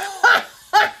 That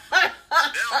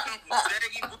don't come from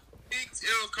saggy booties.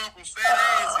 It'll come from fat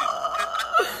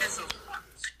asses.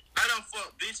 I done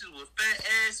fucked bitches with fat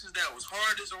asses that was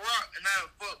hard as a rock, and I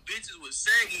done fucked bitches with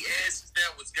saggy asses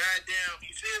that was goddamn,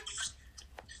 you feel me?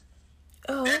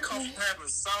 Oh, that comes from having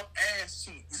soft ass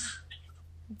cheeks.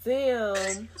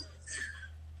 Damn.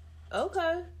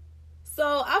 Okay.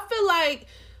 So I feel like,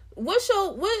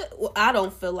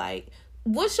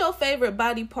 what's your favorite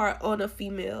body part on a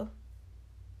female?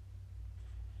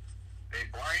 They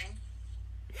brain.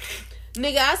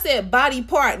 Nigga, I said body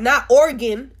part, not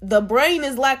organ. The brain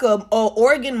is like a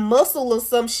organ muscle or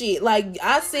some shit. Like,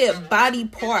 I said body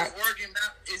part.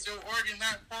 Is your organ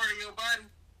not part of your body?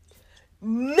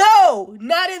 No,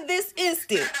 not in this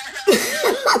instant.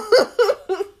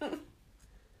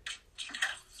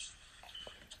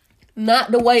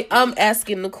 Not the way I'm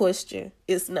asking the question.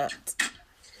 It's not.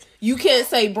 You can't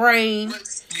say brain.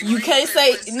 You can't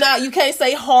say you can't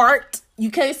say heart. You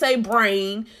can't say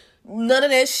brain. None of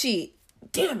that shit.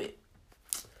 Damn it.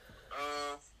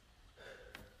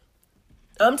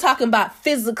 I'm talking about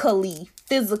physically.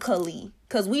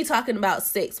 Because we talking about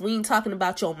sex. We ain't talking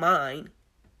about your mind.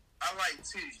 I like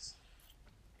titties.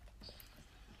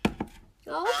 Okay.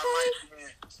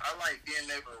 I like being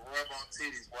able to rub on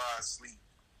titties while I sleep.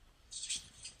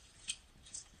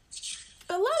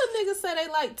 A lot of niggas say they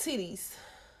like titties.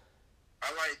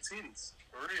 I like titties,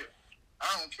 for real.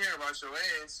 I don't care about your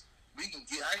ass. I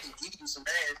can give you some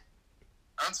ass.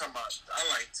 I'm talking about, I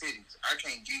like titties. I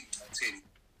can't give you no titty.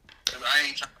 Cause I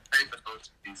ain't trying to pay for those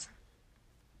titties.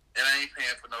 And I ain't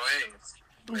paying for no ass.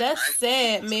 That's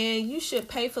sad, man. You should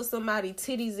pay for somebody's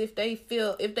titties if they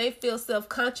feel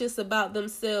self-conscious about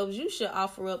themselves. You should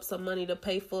offer up some money to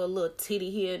pay for a little titty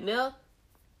here and there.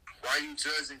 Why you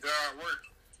judging God work?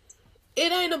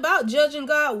 It ain't about judging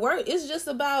God work. It's just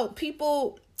about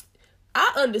people.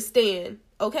 I understand,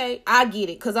 okay? I get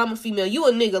it, because I'm a female. You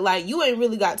a nigga. Like, you ain't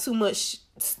really got too much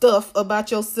stuff about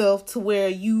yourself to where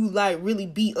you, like, really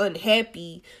be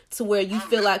unhappy to where you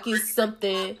feel like it's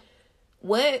something.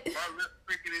 What? My lip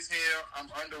crooked as hell. I'm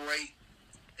underweight.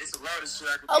 It's a lot of shit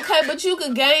I can Okay, but you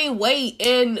could gain weight.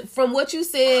 And from what you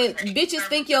said, bitches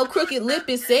think your crooked lip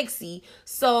is sexy.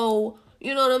 So,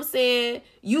 you know what I'm saying?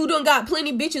 You done got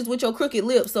plenty bitches with your crooked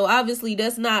lip. So, obviously,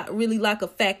 that's not really like a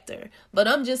factor. But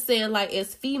I'm just saying, like,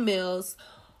 as females,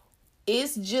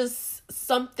 it's just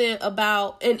something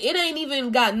about, and it ain't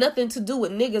even got nothing to do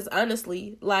with niggas,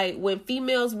 honestly. Like, when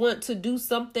females want to do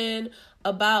something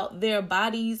about their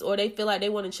bodies, or they feel like they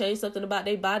want to change something about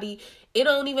their body, it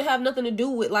don't even have nothing to do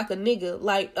with like a nigga.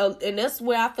 Like, and that's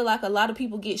where I feel like a lot of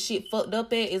people get shit fucked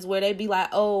up at, is where they be like,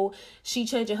 oh, she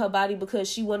changing her body because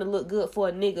she want to look good for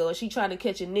a nigga, or she trying to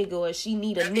catch a nigga, or she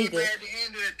need a nigga. At the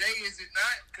end of the day, is it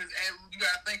not? Because you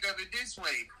gotta think of it this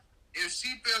way. If she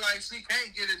feel like she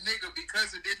can't get a nigga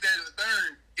because of this, that, and the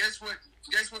third, guess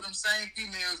what them same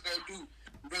females go do?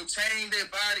 Go change their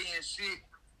body and shit,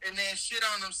 and then shit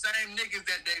on them same niggas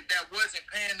that wasn't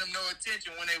paying them no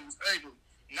attention when they was ugly.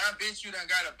 Now, bitch, you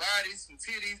done got a body, some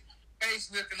titties,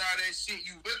 face looking, all that shit.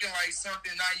 You looking like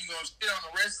something. Now you gonna shit on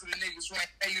the rest of the niggas who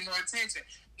ain't pay you no attention.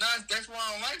 Nah, that's why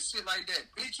I don't like shit like that.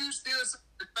 Bitch, you still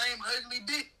the same ugly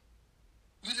bitch.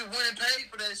 You just went and paid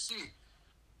for that shit.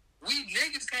 We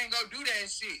niggas can't go do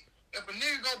that shit. If a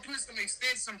nigga go put some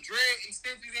dread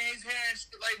extensions in his hair and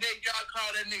shit like that, y'all call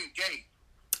that nigga gay.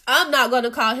 I'm not going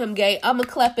to call him gay. I'm going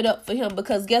to clap it up for him,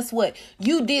 because guess what?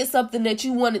 You did something that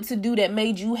you wanted to do that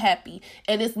made you happy.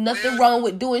 And it's nothing wrong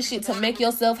with doing shit to make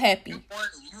yourself happy.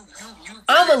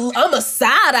 I'm a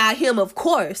side-eye him, of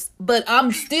course. But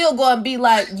I'm still going to be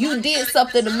like, you did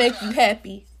something to make you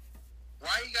happy. Why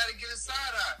you got to get a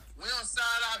side-eye? We don't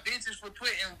side-eye bitches for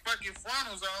putting fucking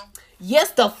frontals on.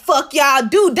 Yes, the fuck y'all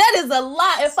do. That is a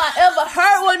lie if I ever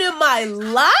heard one in my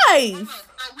life.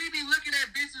 So we be looking at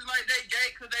bitches like they gay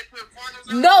because they put frontals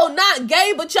on? No, not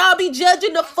gay, but y'all be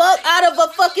judging the fuck out of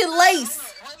a fucking lace.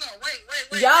 Hold on,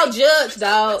 wait. Y'all judge,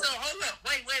 dog. Hold up,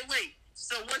 wait.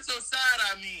 So what's your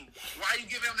side-eye mean? Why you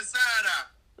giving him the side-eye?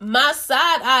 My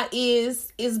side-eye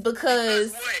is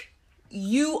because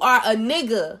you are a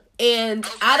nigga, and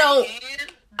okay,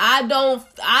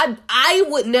 I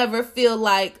would never feel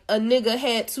like a nigga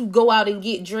had to go out and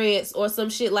get dreads or some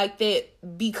shit like that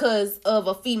because of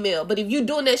a female. But if you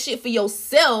doing that shit for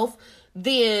yourself,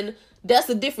 then that's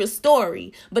a different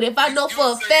story. But if I know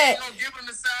for a fact, give them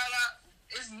the side-eye.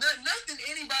 It's nothing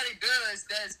anybody does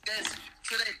that's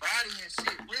to their body and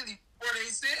shit really for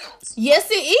themselves. Yes,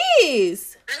 it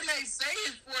is. They may say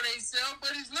it's for themselves,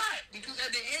 but it's not. Because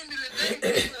at the end of the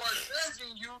day, people are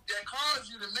judging you that cause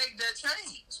you to make that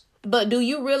change. But do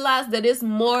you realize that it's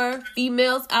more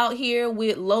females out here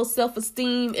with low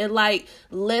self-esteem and like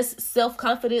less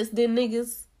self-confidence than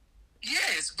niggas?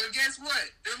 Yes, but guess what?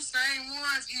 Them same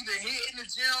ones either hitting the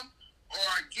gym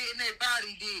or getting their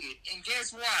body did. And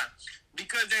guess why?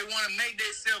 Because they want to make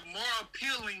themselves more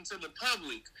appealing to the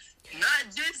public. Not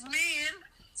just men,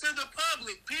 to the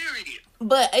public, period.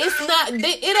 But it's not, it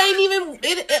ain't even...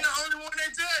 They're the only one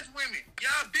that judge women.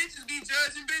 Y'all bitches be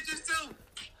judging bitches too.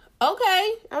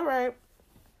 Okay, all right.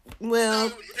 Well...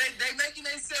 So they making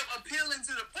themselves appealing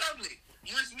to the public.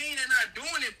 Which means they're not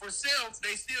doing it for self,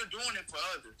 they still doing it for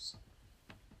others.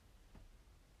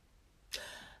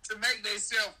 To make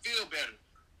themselves feel better.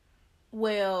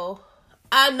 Well,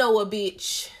 I know a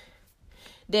bitch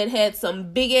that had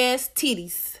some big ass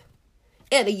titties.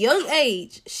 At a young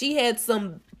age, she had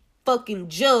some fucking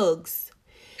jugs.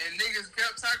 And niggas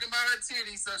kept talking about her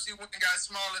titties, so she went and got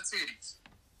smaller titties.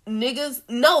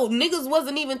 Niggas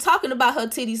wasn't even talking about her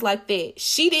titties like that.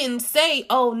 She didn't say,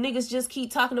 oh, niggas just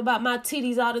keep talking about my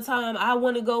titties all the time. I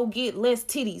want to go get less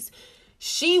titties.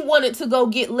 She wanted to go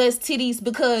get less titties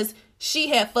because she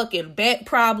had fucking back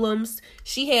problems.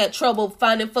 She had trouble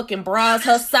finding fucking bras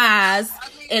her size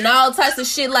and all types of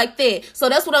shit like that. So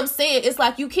that's what I'm saying. It's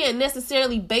like you can't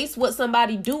necessarily base what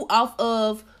somebody do off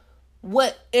of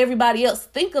what everybody else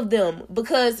think of them,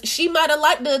 because she might have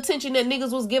liked the attention that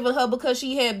niggas was giving her because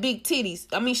she had big titties.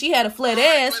 I mean, she had a flat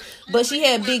ass, but she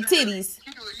had big titties.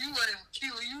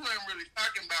 You weren't really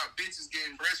talking about bitches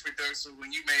getting breast reduction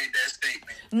when you made that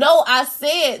statement. No, I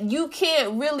said you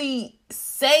can't really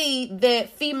say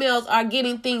that females are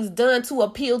getting things done to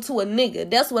appeal to a nigga.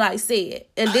 That's what I said.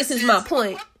 And this is my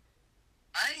point.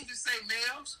 I ain't just say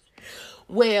males.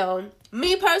 Well,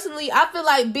 me personally, I feel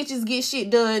like bitches get shit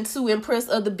done to impress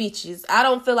other bitches. I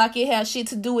don't feel like it has shit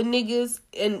to do with niggas.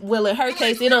 And, well, in her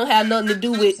case, it don't have nothing to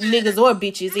do with niggas or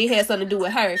bitches. It has something to do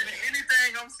with her.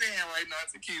 Anything I'm saying right now,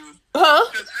 Tequila. Huh?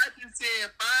 Because I just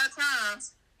said 5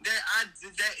 times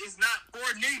that is not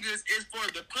for niggas, it's for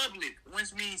the public.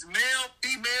 Which means male,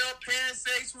 female,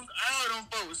 pansexuals, all them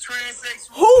folks,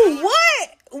 transsexuals. Who? What?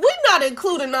 We're not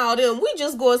including all them. We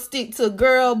just gonna stick to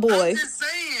girl, boy. I'm just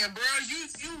saying, bro.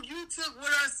 You took what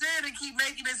I said and keep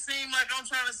making it seem like I'm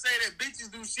trying to say that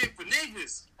bitches do shit for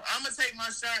niggas. I'm gonna take my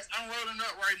shots. I'm rolling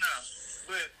up right now,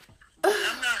 but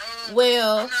I'm not.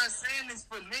 I'm not saying this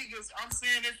for niggas. I'm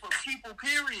saying this for people.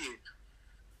 Period.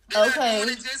 Okay.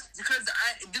 Just because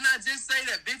didn't I just say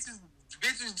that bitches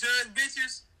judge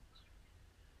bitches?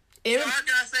 So how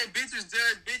can I say bitches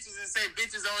judge bitches and say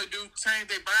bitches only do change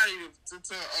their body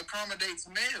to accommodate to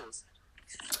males?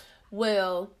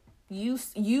 Well, you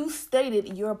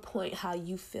stated your point how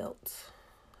you felt.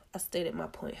 I stated my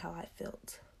point how I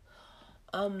felt.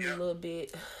 I'm a little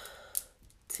bit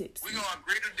tipsy. We gonna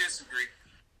agree to disagree.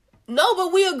 No,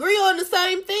 but we agree on the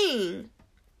same thing.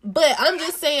 But I'm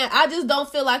just saying, I just don't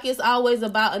feel like it's always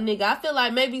about a nigga. I feel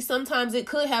like maybe sometimes it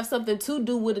could have something to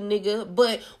do with a nigga.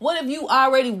 But what if you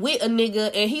already with a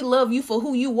nigga and he love you for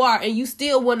who you are and you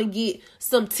still want to get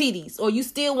some titties or you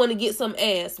still want to get some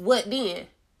ass? What then?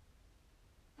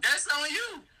 That's on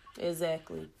you.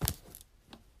 Exactly.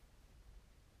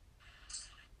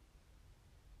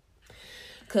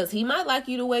 Because he might like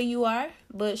you the way you are,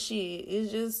 but shit,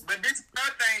 it's just... But this is my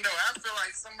thing, though. I feel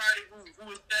like somebody who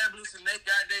established and they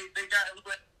got who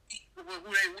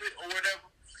they with or whatever,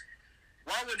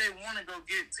 why would they want to go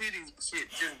get titties and shit?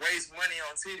 Just waste money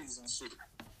on titties and shit.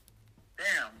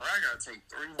 Damn, bro, I gotta take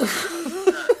 3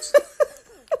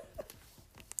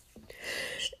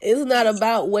 It's not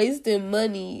about wasting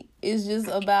money. It's just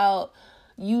about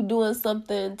you doing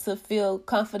something to feel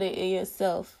confident in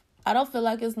yourself. I don't feel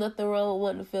like there's nothing wrong with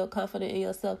wanting to feel confident in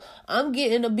yourself. I'm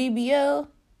getting a BBL.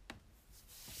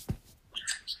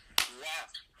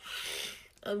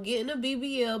 I'm getting a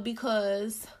BBL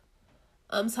because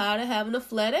I'm tired of having a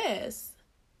flat ass.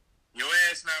 Your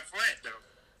ass not flat,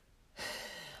 though.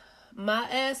 My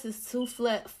ass is too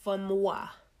flat for moi.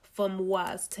 For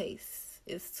moi's taste.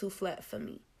 It's too flat for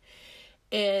me.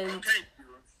 And okay.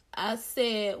 I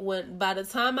said by the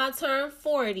time I turn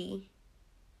 40...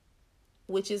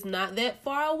 which is not that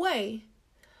far away,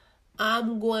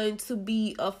 I'm going to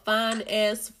be a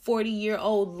fine-ass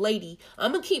 40-year-old lady.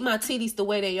 I'm going to keep my titties the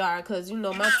way they are because, my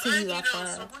titties are fine.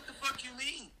 So what the fuck you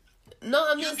mean? No,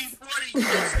 I'm You'll just... be 40, you'll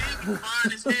still be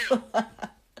fine as hell.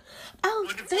 Oh,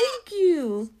 thank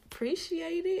you.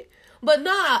 Appreciate it. But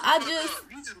nah, I just...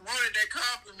 You just wanted that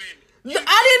compliment. I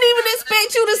didn't even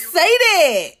expect you to say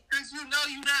that. Because you know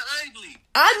you're not ugly.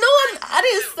 I know I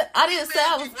didn't say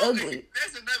I was ugly.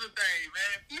 That's another thing,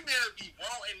 man. Females be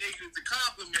wanting niggas to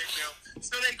compliment them,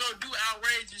 so they go do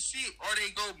outrageous shit, or they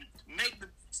go make the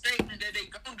statement that they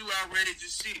gonna do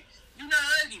outrageous shit. You're not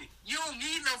ugly. You don't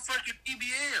need no fucking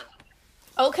BBL.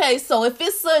 Okay, so if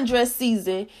it's sundress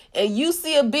season and you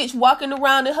see a bitch walking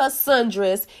around in her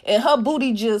sundress and her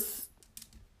booty just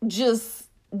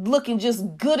looking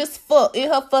just good as fuck in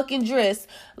her fucking dress,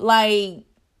 like,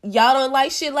 y'all don't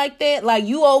like shit like that? Like,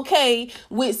 you okay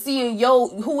with seeing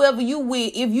whoever you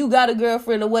with, if you got a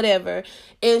girlfriend or whatever,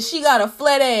 and she got a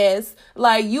flat ass,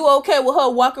 like, you okay with her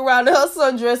walking around in her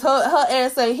sundress, her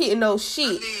ass ain't hitting no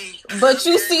shit. But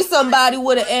you see somebody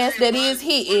with an ass that is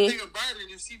hitting. One thing about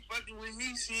it, if she fucking with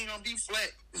me, she ain't gonna be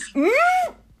flat.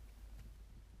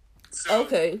 So,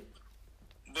 okay.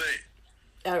 But...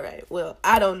 all right, well,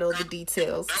 I don't know the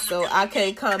details, so I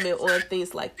can't comment on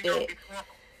things like that.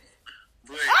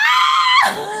 But yeah,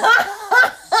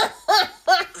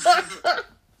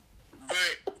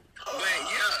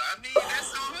 I mean,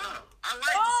 that's on her. I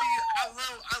like to see.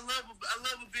 I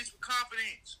love a bitch with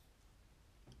confidence.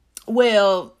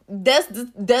 Well,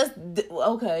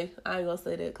 okay. I ain't gonna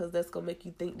say that because that's gonna make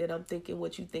you think that I'm thinking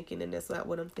what you thinking, and that's not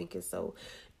what I'm thinking. So,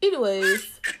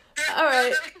 anyways, all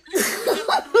right.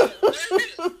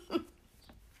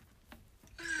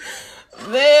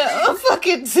 Man, I'm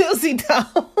fucking tipsy, dog.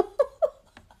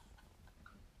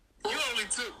 You only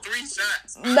took 3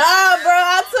 shots. Nah, bro,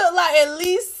 I took like at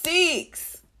least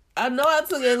 6. I know I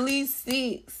took at least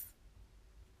 6.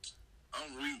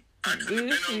 I'm weak. I could have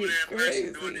been over there in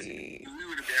person doing this. We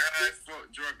would have been high as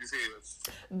fuck, drunk as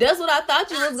hell. That's what I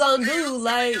thought you was gonna do.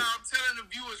 Like, I'm telling the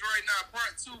viewers right now,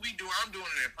 part 2 I'm doing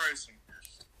it in person.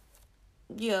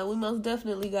 Yeah, we most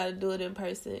definitely got to do it in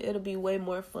person. It'll be way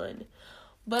more fun.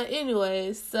 But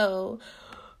anyway, so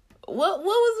what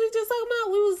was we just talking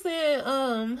about? We was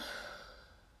saying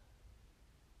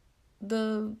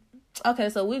okay,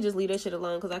 so we just leave that shit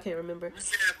alone because I can't remember. You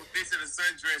said if a bitch in a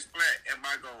sundress flat, am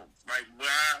I going like what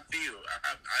I feel?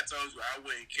 I told you I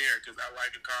wouldn't care because I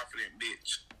like a confident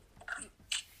bitch.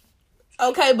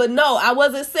 Okay, but no, I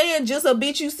wasn't saying just a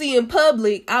bitch you see in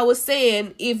public. I was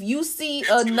saying if you see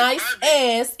a nice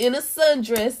ass in a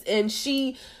sundress and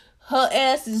her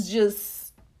ass is just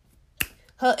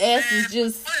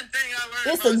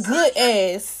it's a good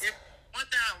ass. One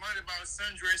thing I learned about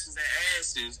sundresses and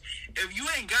asses, if you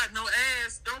ain't got no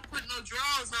ass, don't put no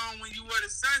drawers on when you wear the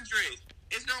sundress.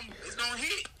 It's gonna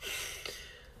hit.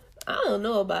 I don't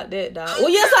know about that, dog. Well,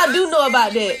 yes, I do know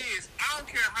about that. I don't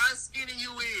care how skinny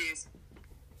you is.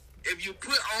 If you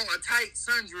put on a tight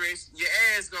sundress, your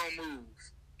ass gonna move.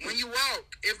 When you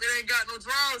walk, if it ain't got no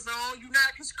drawers on, you're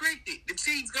not constricted. The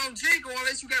cheeks gonna jiggle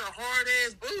unless you got a hard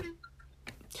ass booty.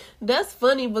 That's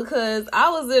funny because I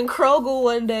was in Kroger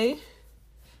one day.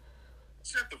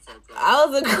 Shut the fuck up. I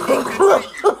was in Kroger.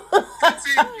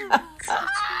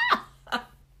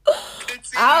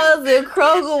 Continue. I was in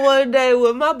Kroger one day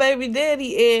with my baby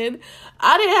daddy, and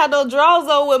I didn't have no drawers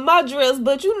on with my dress,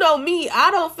 but you know me, I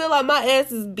don't feel like my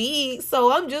ass is big,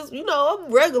 so I'm just,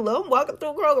 I'm regular. I'm walking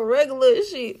through Kroger regular and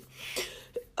shit.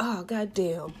 Oh,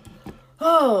 goddamn.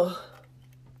 Oh.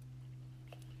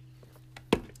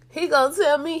 He gonna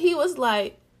tell me, he was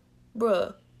like,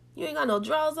 bruh, you ain't got no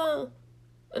drawers on?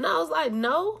 And I was like,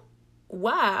 no.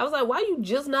 Why? I was like, why you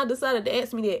just not decided to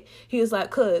ask me that? He was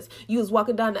like, cuz you was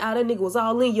walking down the aisle, that nigga was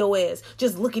all in your ass,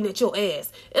 just looking at your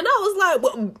ass. And I was like,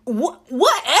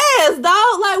 what ass, dog?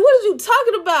 Like, what are you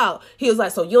talking about? He was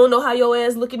like, so you don't know how your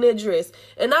ass looking that dress?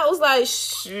 And I was like,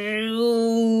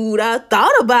 shoot, I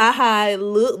thought about how it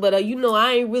looked, but I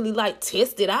ain't really like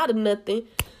tested out of nothing.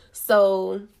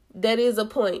 So that is a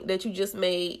point that you just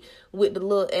made with the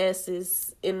little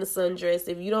asses in the sundress.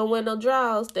 If you don't wear no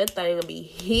drawers, that thing will be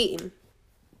hitting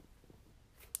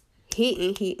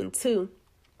too.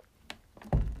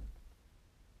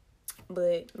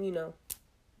 But,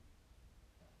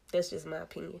 that's just my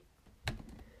opinion.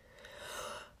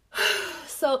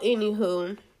 So,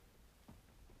 anywho.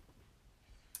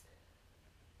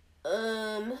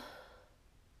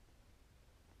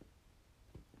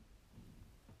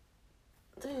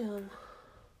 Damn.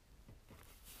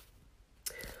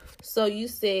 So, you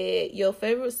said your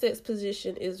favorite sex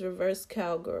position is reverse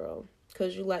cowgirl.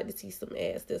 Because you like to see some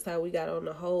ass. That's how we got on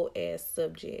the whole ass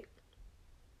subject.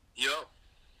 Yup.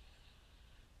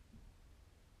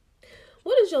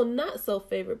 What is your not so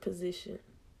favorite position?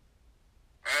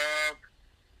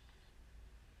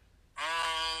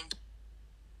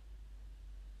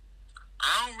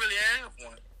 I don't really have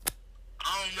one.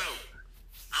 I don't know.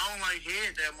 I don't like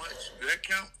head that much. Does that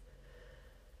count?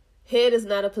 Head is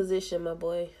not a position, my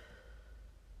boy.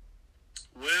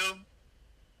 Well,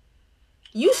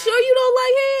 you sure you don't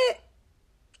like head?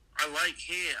 I like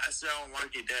head. I said I don't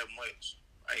like it that much.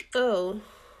 Oh,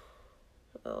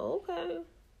 okay.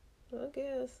 I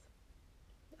guess.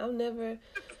 I've never.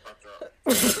 Shut the fuck up.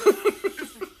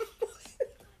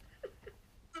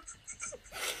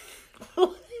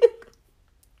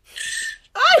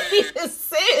 I ain't even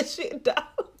said shit, dog.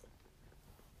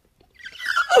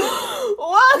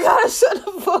 Why I gotta shut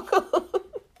the fuck up?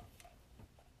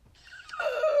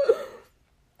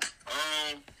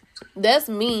 That's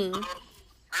mean.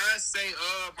 I say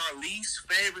my least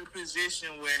favorite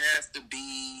position would have to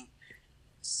be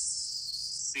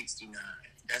 69.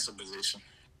 That's a position.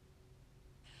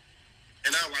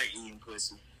 And I like eating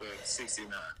pussy, but 69.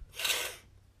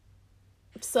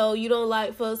 So you don't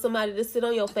like for somebody to sit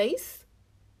on your face?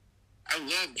 I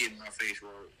love getting my face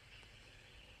rolled.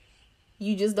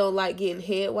 You just don't like getting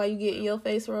head while you getting your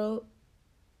face rolled?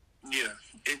 Yeah,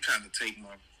 it kind of take,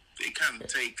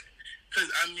 because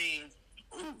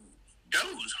ooh,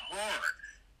 those hard.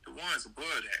 The ones above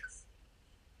that.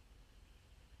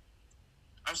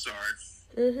 I'm sorry.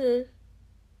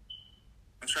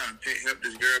 I'm trying to help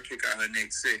this girl pick out her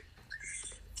next set.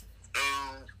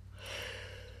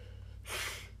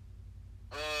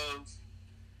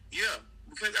 Yeah,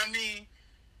 because I mean,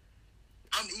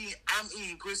 I'm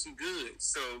eating pussy good,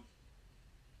 so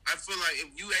I feel like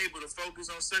if you able to focus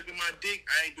on sucking my dick,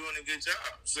 I ain't doing a good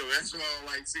job. So that's why I'm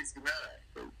like 69.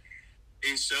 So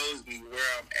it shows me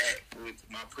where I'm at with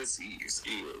my pussy eating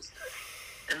skills.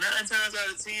 And 9 times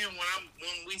out of 10,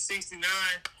 when we 69,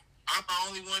 I'm the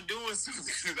only one doing something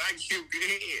because I give good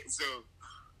head. So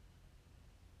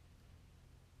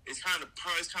it's kind of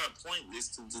pointless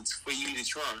for you to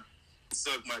try to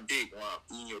suck my dick while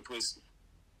eating your pussy.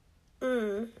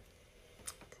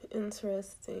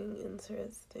 Interesting.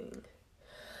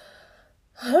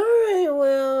 All right,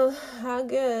 well, I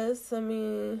guess, I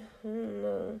mean, I don't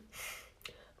know.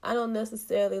 I don't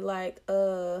necessarily like,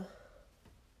 I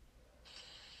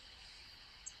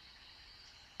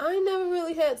ain't never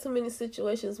really had too many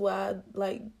situations where I,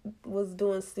 like, was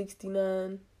doing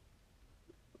 69.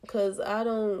 Because I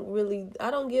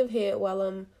don't give head while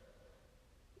I'm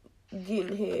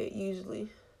getting head, usually.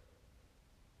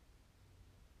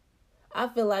 I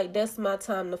feel like that's my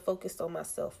time to focus on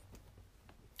myself.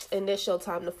 And that's your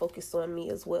time to focus on me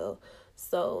as well.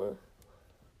 So,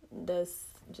 that's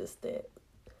just that.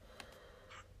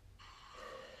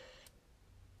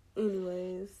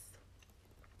 Anyways.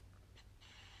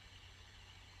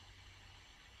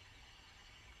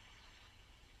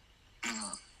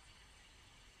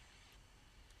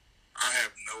 I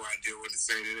have no idea what to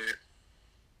say to that.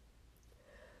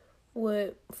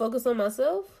 What? Focus on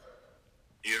myself?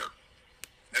 Yeah.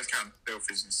 That's kind of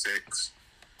selfish in sex.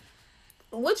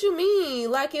 What you mean?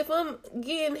 Like, if I'm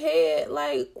getting head,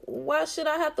 like, why should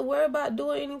I have to worry about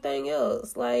doing anything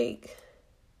else? Like,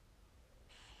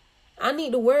 I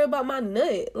need to worry about my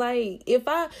nut. Like, if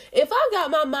I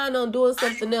got my mind on doing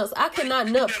something else, I cannot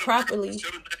nut properly. If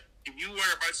you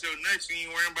worry about your nuts, you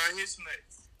ain't worrying about his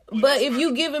nuts. But if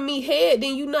you giving me head,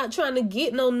 then you not trying to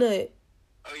get no nut.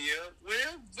 Oh, yeah?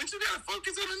 Well, but you gotta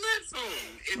focus on the nuts,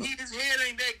 though. If his head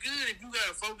ain't that good, if you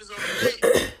gotta focus on the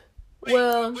nut,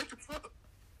 well, what the fuck?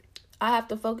 I have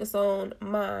to focus on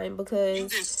mine because you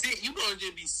gonna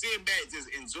just be sitting back just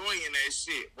enjoying that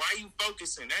shit. Why you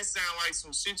focusing? That sound like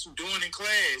some shit you doing in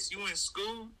class. You in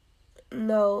school?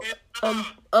 No,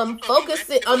 I'm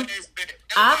focusing. I'm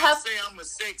a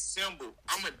sex symbol.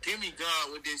 I'm a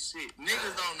demigod with this shit.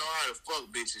 Niggas don't know how to fuck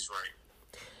bitches right.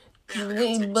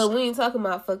 But we ain't talking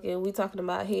about fucking. We talking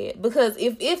about head because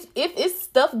if it's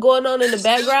stuff going on in the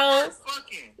background.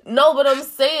 No, but I'm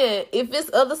saying if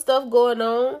it's other stuff going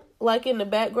on, like in the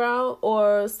background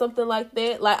or something like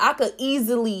that, like I could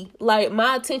easily, like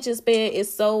my attention span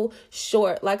is so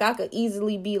short, like I could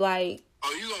easily be like,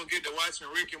 oh, you gonna get to watching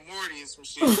Rick and Morty and some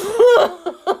shit.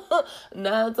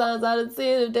 9 times out of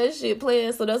 10 if that shit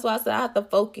playing, so that's why I said I have to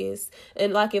focus.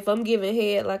 And like if I'm giving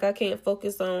head, like I can't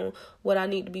focus on what I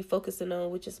need to be focusing on,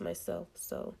 which is myself.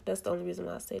 So that's the only reason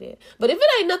why I say that. But if it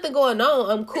ain't nothing going on,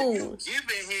 I'm cool. If you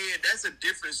giving head, that's a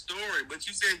different story. But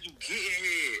you said you getting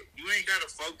head. You ain't gotta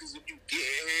focus if you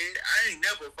getting head. I ain't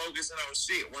never focusing on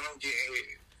shit when I'm getting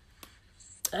head.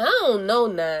 I don't know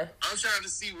now. I'm trying to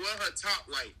see what her top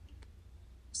like,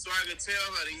 so I can tell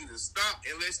her to either stop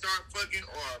and let's start fucking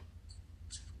or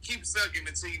keep sucking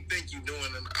until you think you're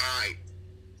doing an alright.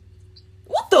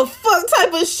 What the fuck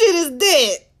type of shit is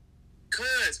that?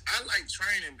 Cause I like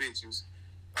training bitches.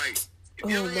 Like, if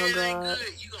your head ain't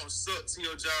good, you gonna suck till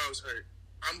your jaws hurt.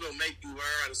 I'm gonna make you learn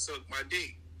how to suck my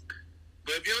dick.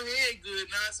 But if your head good, 9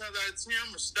 times out of 10, I'm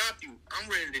gonna stop you. I'm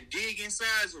ready to dig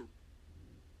inside you.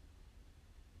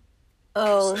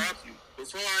 Oh. I'm gonna stop you.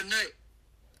 Before I nut,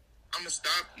 I'm gonna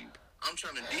stop you. I'm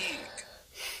trying to dig.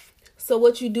 So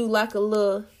what you do like a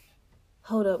little,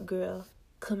 hold up, girl.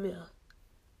 Come here.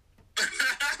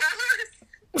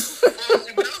 What?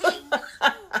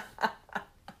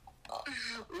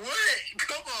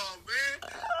 Come on, man.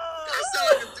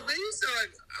 You sound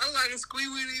like I like a squee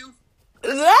with you.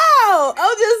 No,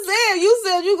 I'm just saying. You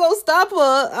said you gonna stop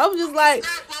her. I'm just like,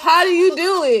 how do you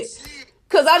do it?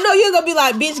 Cause I know you're gonna be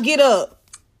like, bitch, get up.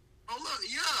 Hold up,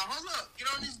 yeah, hold up. Get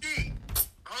on this dick.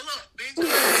 Hold up, bitch.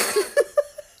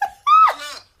 Hold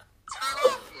up.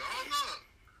 Hold up.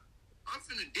 I'm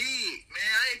finna dig,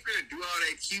 man. I ain't finna do all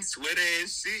that cute sweat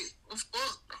ass shit. What's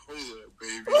fuck? Hold up,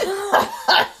 baby.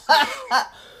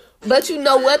 But you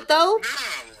know what though? Nah.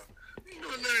 You know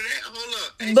none of that. Hold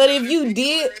up. But if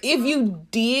you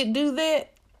did do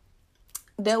that,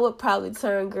 that would probably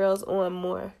turn girls on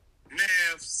more.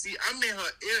 Man, see, I'm in her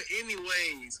ear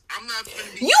anyways. I'm not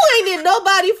finna be... You ain't in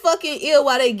nobody fucking ear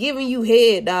while they giving you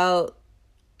head, dog.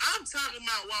 I'm talking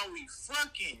about while we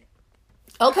fucking.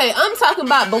 Okay, I'm talking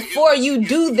about before you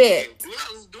do that. Do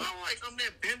I like I'm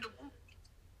that bendable?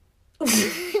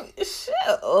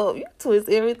 Shut up. You twist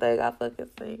everything I fucking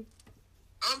say.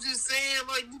 I'm just saying,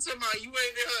 like, you talking about you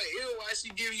ain't in her ear while she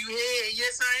give you head.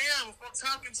 Yes, I am. If I'm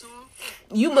talking to her.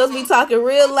 You must be talking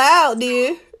real loud,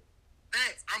 then.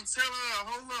 I'm telling her,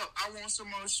 hold up. I want some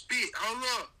more spit. Hold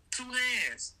up. 2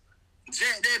 hands.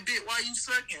 Jack that bit while you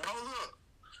sucking. Hold up.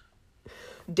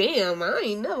 Damn, I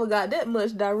ain't never got that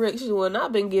much direction when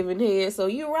I've been giving head. So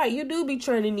you're right. You do be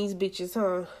training these bitches,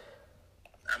 huh?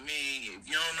 I mean, if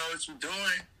you don't know what you're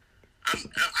doing,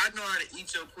 I know how to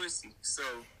eat your pussy. So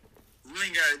you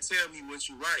ain't gotta tell me what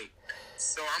you like.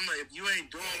 So if you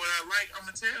ain't doing what I like, I'm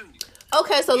gonna tell you.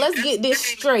 Okay, so let's get this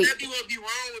straight. That be what be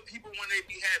wrong with people when they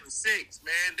be having sex,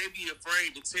 man. They be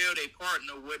afraid to tell their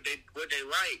partner what they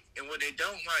like and what they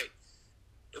don't like.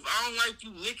 If I don't like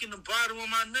you licking the bottom of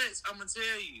my nuts, I'm gonna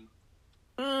tell you.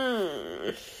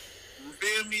 You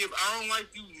feel me? If I don't like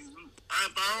you,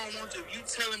 if I don't want you, if you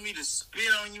telling me to spit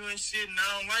on you and shit, and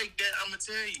I don't like that, I'm gonna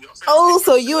tell you.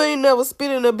 So you ain't never spit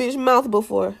in a bitch mouth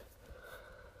before?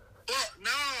 Fuck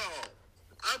no.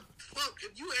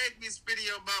 If you ask me to spit in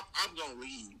your mouth, I'm gonna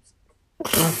leave.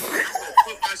 I'm gonna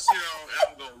put my shit on.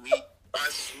 I'm gonna leave. I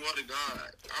swear to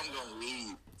God, I'm gonna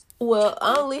leave. Well,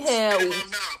 I only had. In my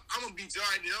mouth. I'm gonna be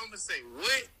jarring. I'm gonna say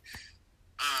what?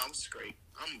 I'm straight.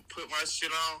 I'm gonna put my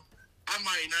shit on. I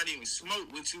might not even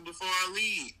smoke with you before I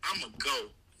leave. I'm gonna go.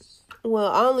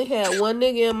 Well, I only had one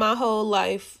nigga in my whole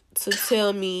life to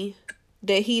tell me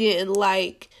that he didn't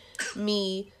like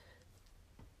me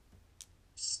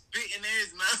spitting in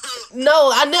his mouth.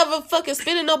 No, I never fucking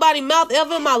spit in nobody's mouth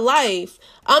ever in my life.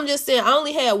 I'm just saying, I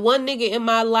only had one nigga in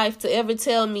my life to ever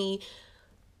tell me,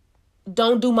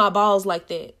 don't do my balls like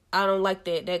that. I don't like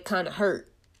that. That kind of hurt.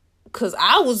 Because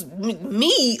I was,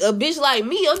 me, a bitch like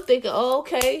me, I'm thinking, oh,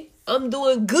 okay, I'm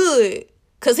doing good.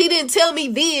 Because he didn't tell me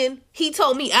then. He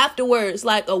told me afterwards,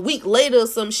 like a week later or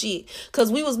some shit.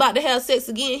 Because we was about to have sex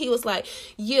again. He was like,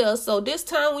 yeah, so this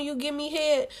time when you give me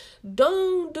head,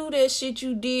 don't do that shit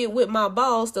you did with my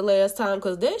balls the last time.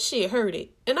 Because that shit hurt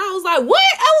it. And I was like, what?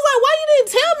 I was like, why you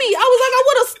didn't tell me? I was like, I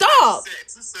would have stopped.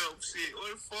 Sex or some shit. What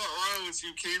the fuck wrong with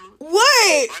you, Kayla?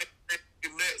 What?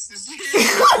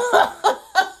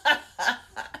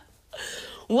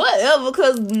 Whatever,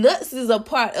 because nuts is a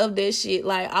part of that shit.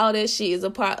 Like, all that shit is a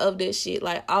part of that shit.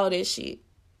 Like, all that shit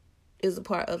is a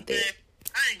part of that. Man,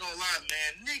 I ain't gonna lie,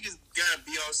 man. Niggas gotta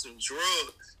be on some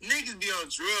drugs. Niggas be on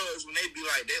drugs when they be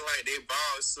like, they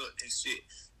balls sucked and shit.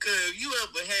 Because if you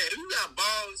got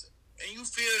balls and you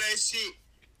feel that shit,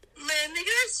 man, nigga,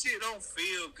 that shit don't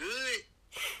feel good.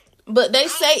 But they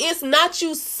say it's not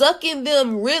you sucking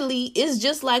them really. It's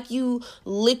just like you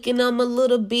licking them a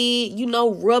little bit, you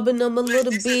know, rubbing them a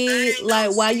little bit,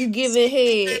 like while you giving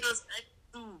head. Ain't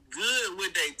too good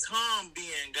with their tongue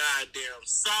being goddamn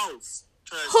soft.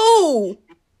 Who?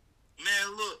 Man,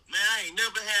 look, man, I ain't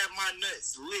never had my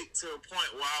nuts licked to a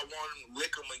point where I want to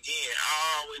lick them again.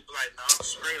 I always be like, no, I'm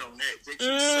straight on that. They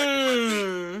keep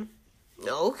sucking my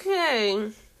dick.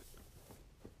 Okay.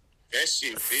 That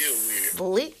shit feel weird.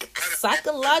 Slick,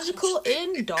 psychological,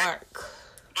 and dark.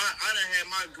 I done had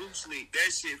my goose leak.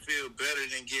 That shit feel better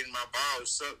than getting my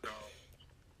balls sucked on.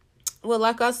 Well,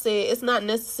 like I said, it's not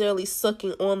necessarily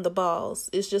sucking on the balls.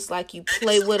 It's just like you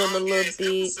play with them a little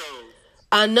bit. Episode.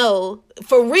 I know.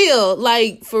 For real.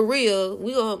 Like, for real.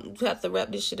 We gonna have to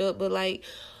wrap this shit up. But, like,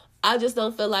 I just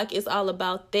don't feel like it's all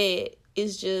about that.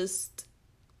 It's just,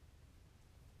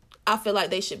 I feel like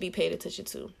they should be paid attention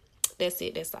to. That's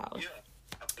it. That's all. Yeah.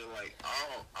 I feel like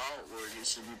all organs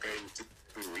should be paid attention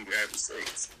to when you have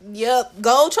sex. Yep.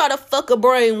 Go try to fuck a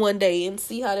brain one day and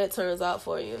see how that turns out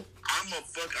for you. I'm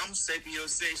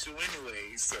sapiosexual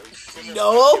anyway, so.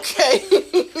 Okay.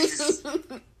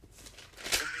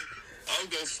 I'm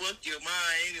gonna fuck your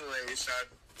mind anyway, shot.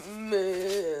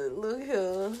 Man, look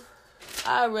here.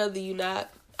 I'd rather you not.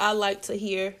 I like to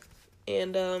hear.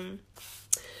 And,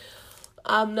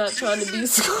 I'm not trying to be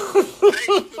so. I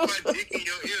ain't put my dick in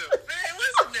your ear. Man,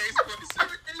 what's the next question?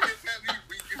 You got me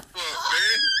weak as fuck,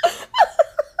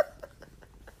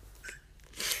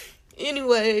 man.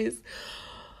 Anyways,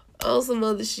 on some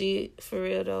other shit, for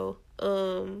real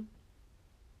though.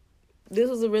 This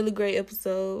was a really great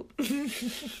episode.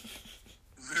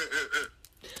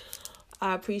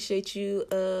 I appreciate you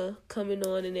coming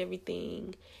on and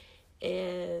everything.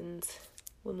 And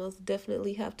we'll most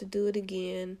definitely have to do it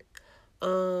again.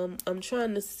 I'm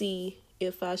trying to see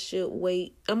if I should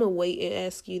wait. I'm gonna wait and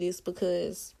ask you this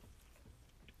because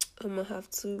I'm gonna have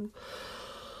to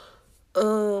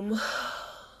I'm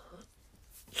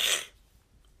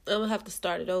gonna have to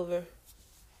start it over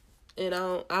and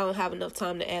I don't have enough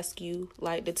time to ask you,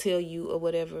 like, to tell you or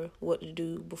whatever what to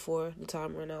do before the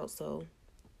time run out. So,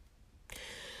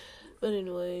 but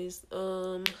anyways,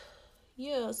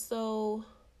 yeah. So,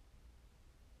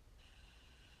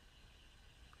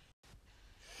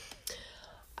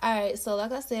 all right. So,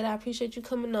 like I said, I appreciate you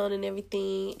coming on and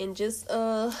everything, and just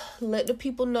let the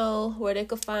people know where they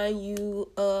can find you,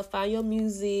 find your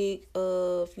music,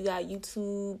 if you got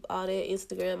YouTube, all that,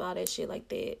 Instagram, all that shit like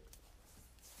that.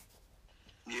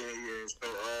 Yeah. So,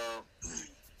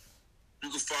 you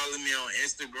can follow me on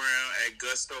Instagram at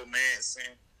Gusto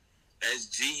Manson. That's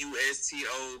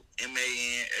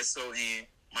GustoManson.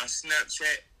 My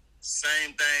Snapchat,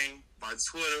 same thing. My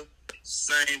Twitter,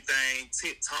 same thing.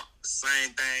 TikTok,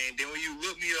 same thing. Then when you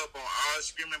look me up on all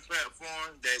streaming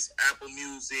platforms, that's Apple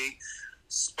Music,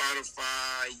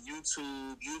 Spotify,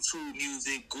 YouTube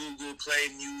Music, Google Play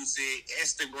Music,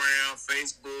 Instagram,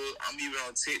 Facebook. I'm even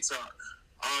on TikTok.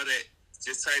 All that.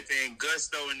 Just type in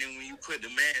Gusto, and then when you put the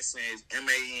Manson, it's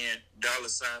MAN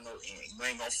 $ON. You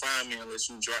ain't gonna find me unless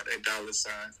you drop that $,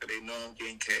 because they know I'm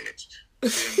getting cash.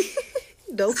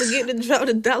 Don't forget to drop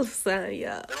the $,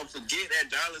 y'all. Don't forget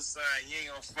that $. You ain't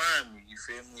gonna find me. You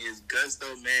feel me? It's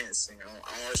Gusto Manson on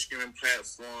all streaming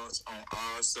platforms, on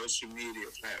all social media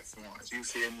platforms. You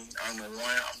feel me? I'm the one.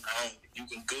 I'm the only. You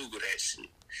can Google that shit.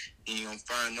 You ain't gonna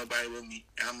find nobody with me.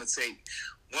 I'm gonna take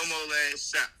one more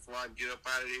last shot before I get up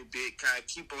out of this big car.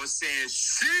 Keep on saying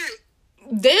shit.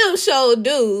 Damn sure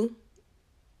do.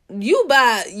 You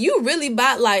really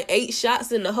bought like 8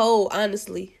 shots in the hole,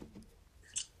 honestly.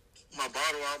 My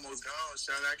bottle almost gone,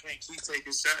 shot. I can't keep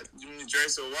taking shots. You need to drink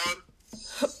some water?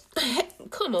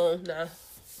 Come on now.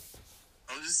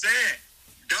 I'm just saying.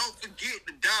 Don't forget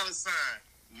the $,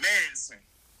 Manson.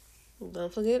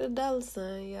 Don't forget the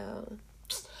 $, y'all.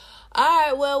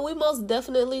 Alright, well, we most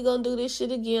definitely gonna do this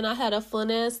shit again. I had a fun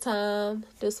ass time.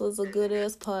 This was a good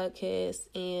ass podcast,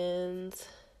 and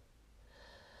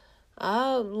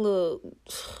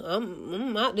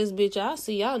I'm out this bitch. I'll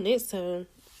see y'all next time.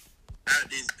 Out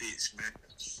this bitch, man.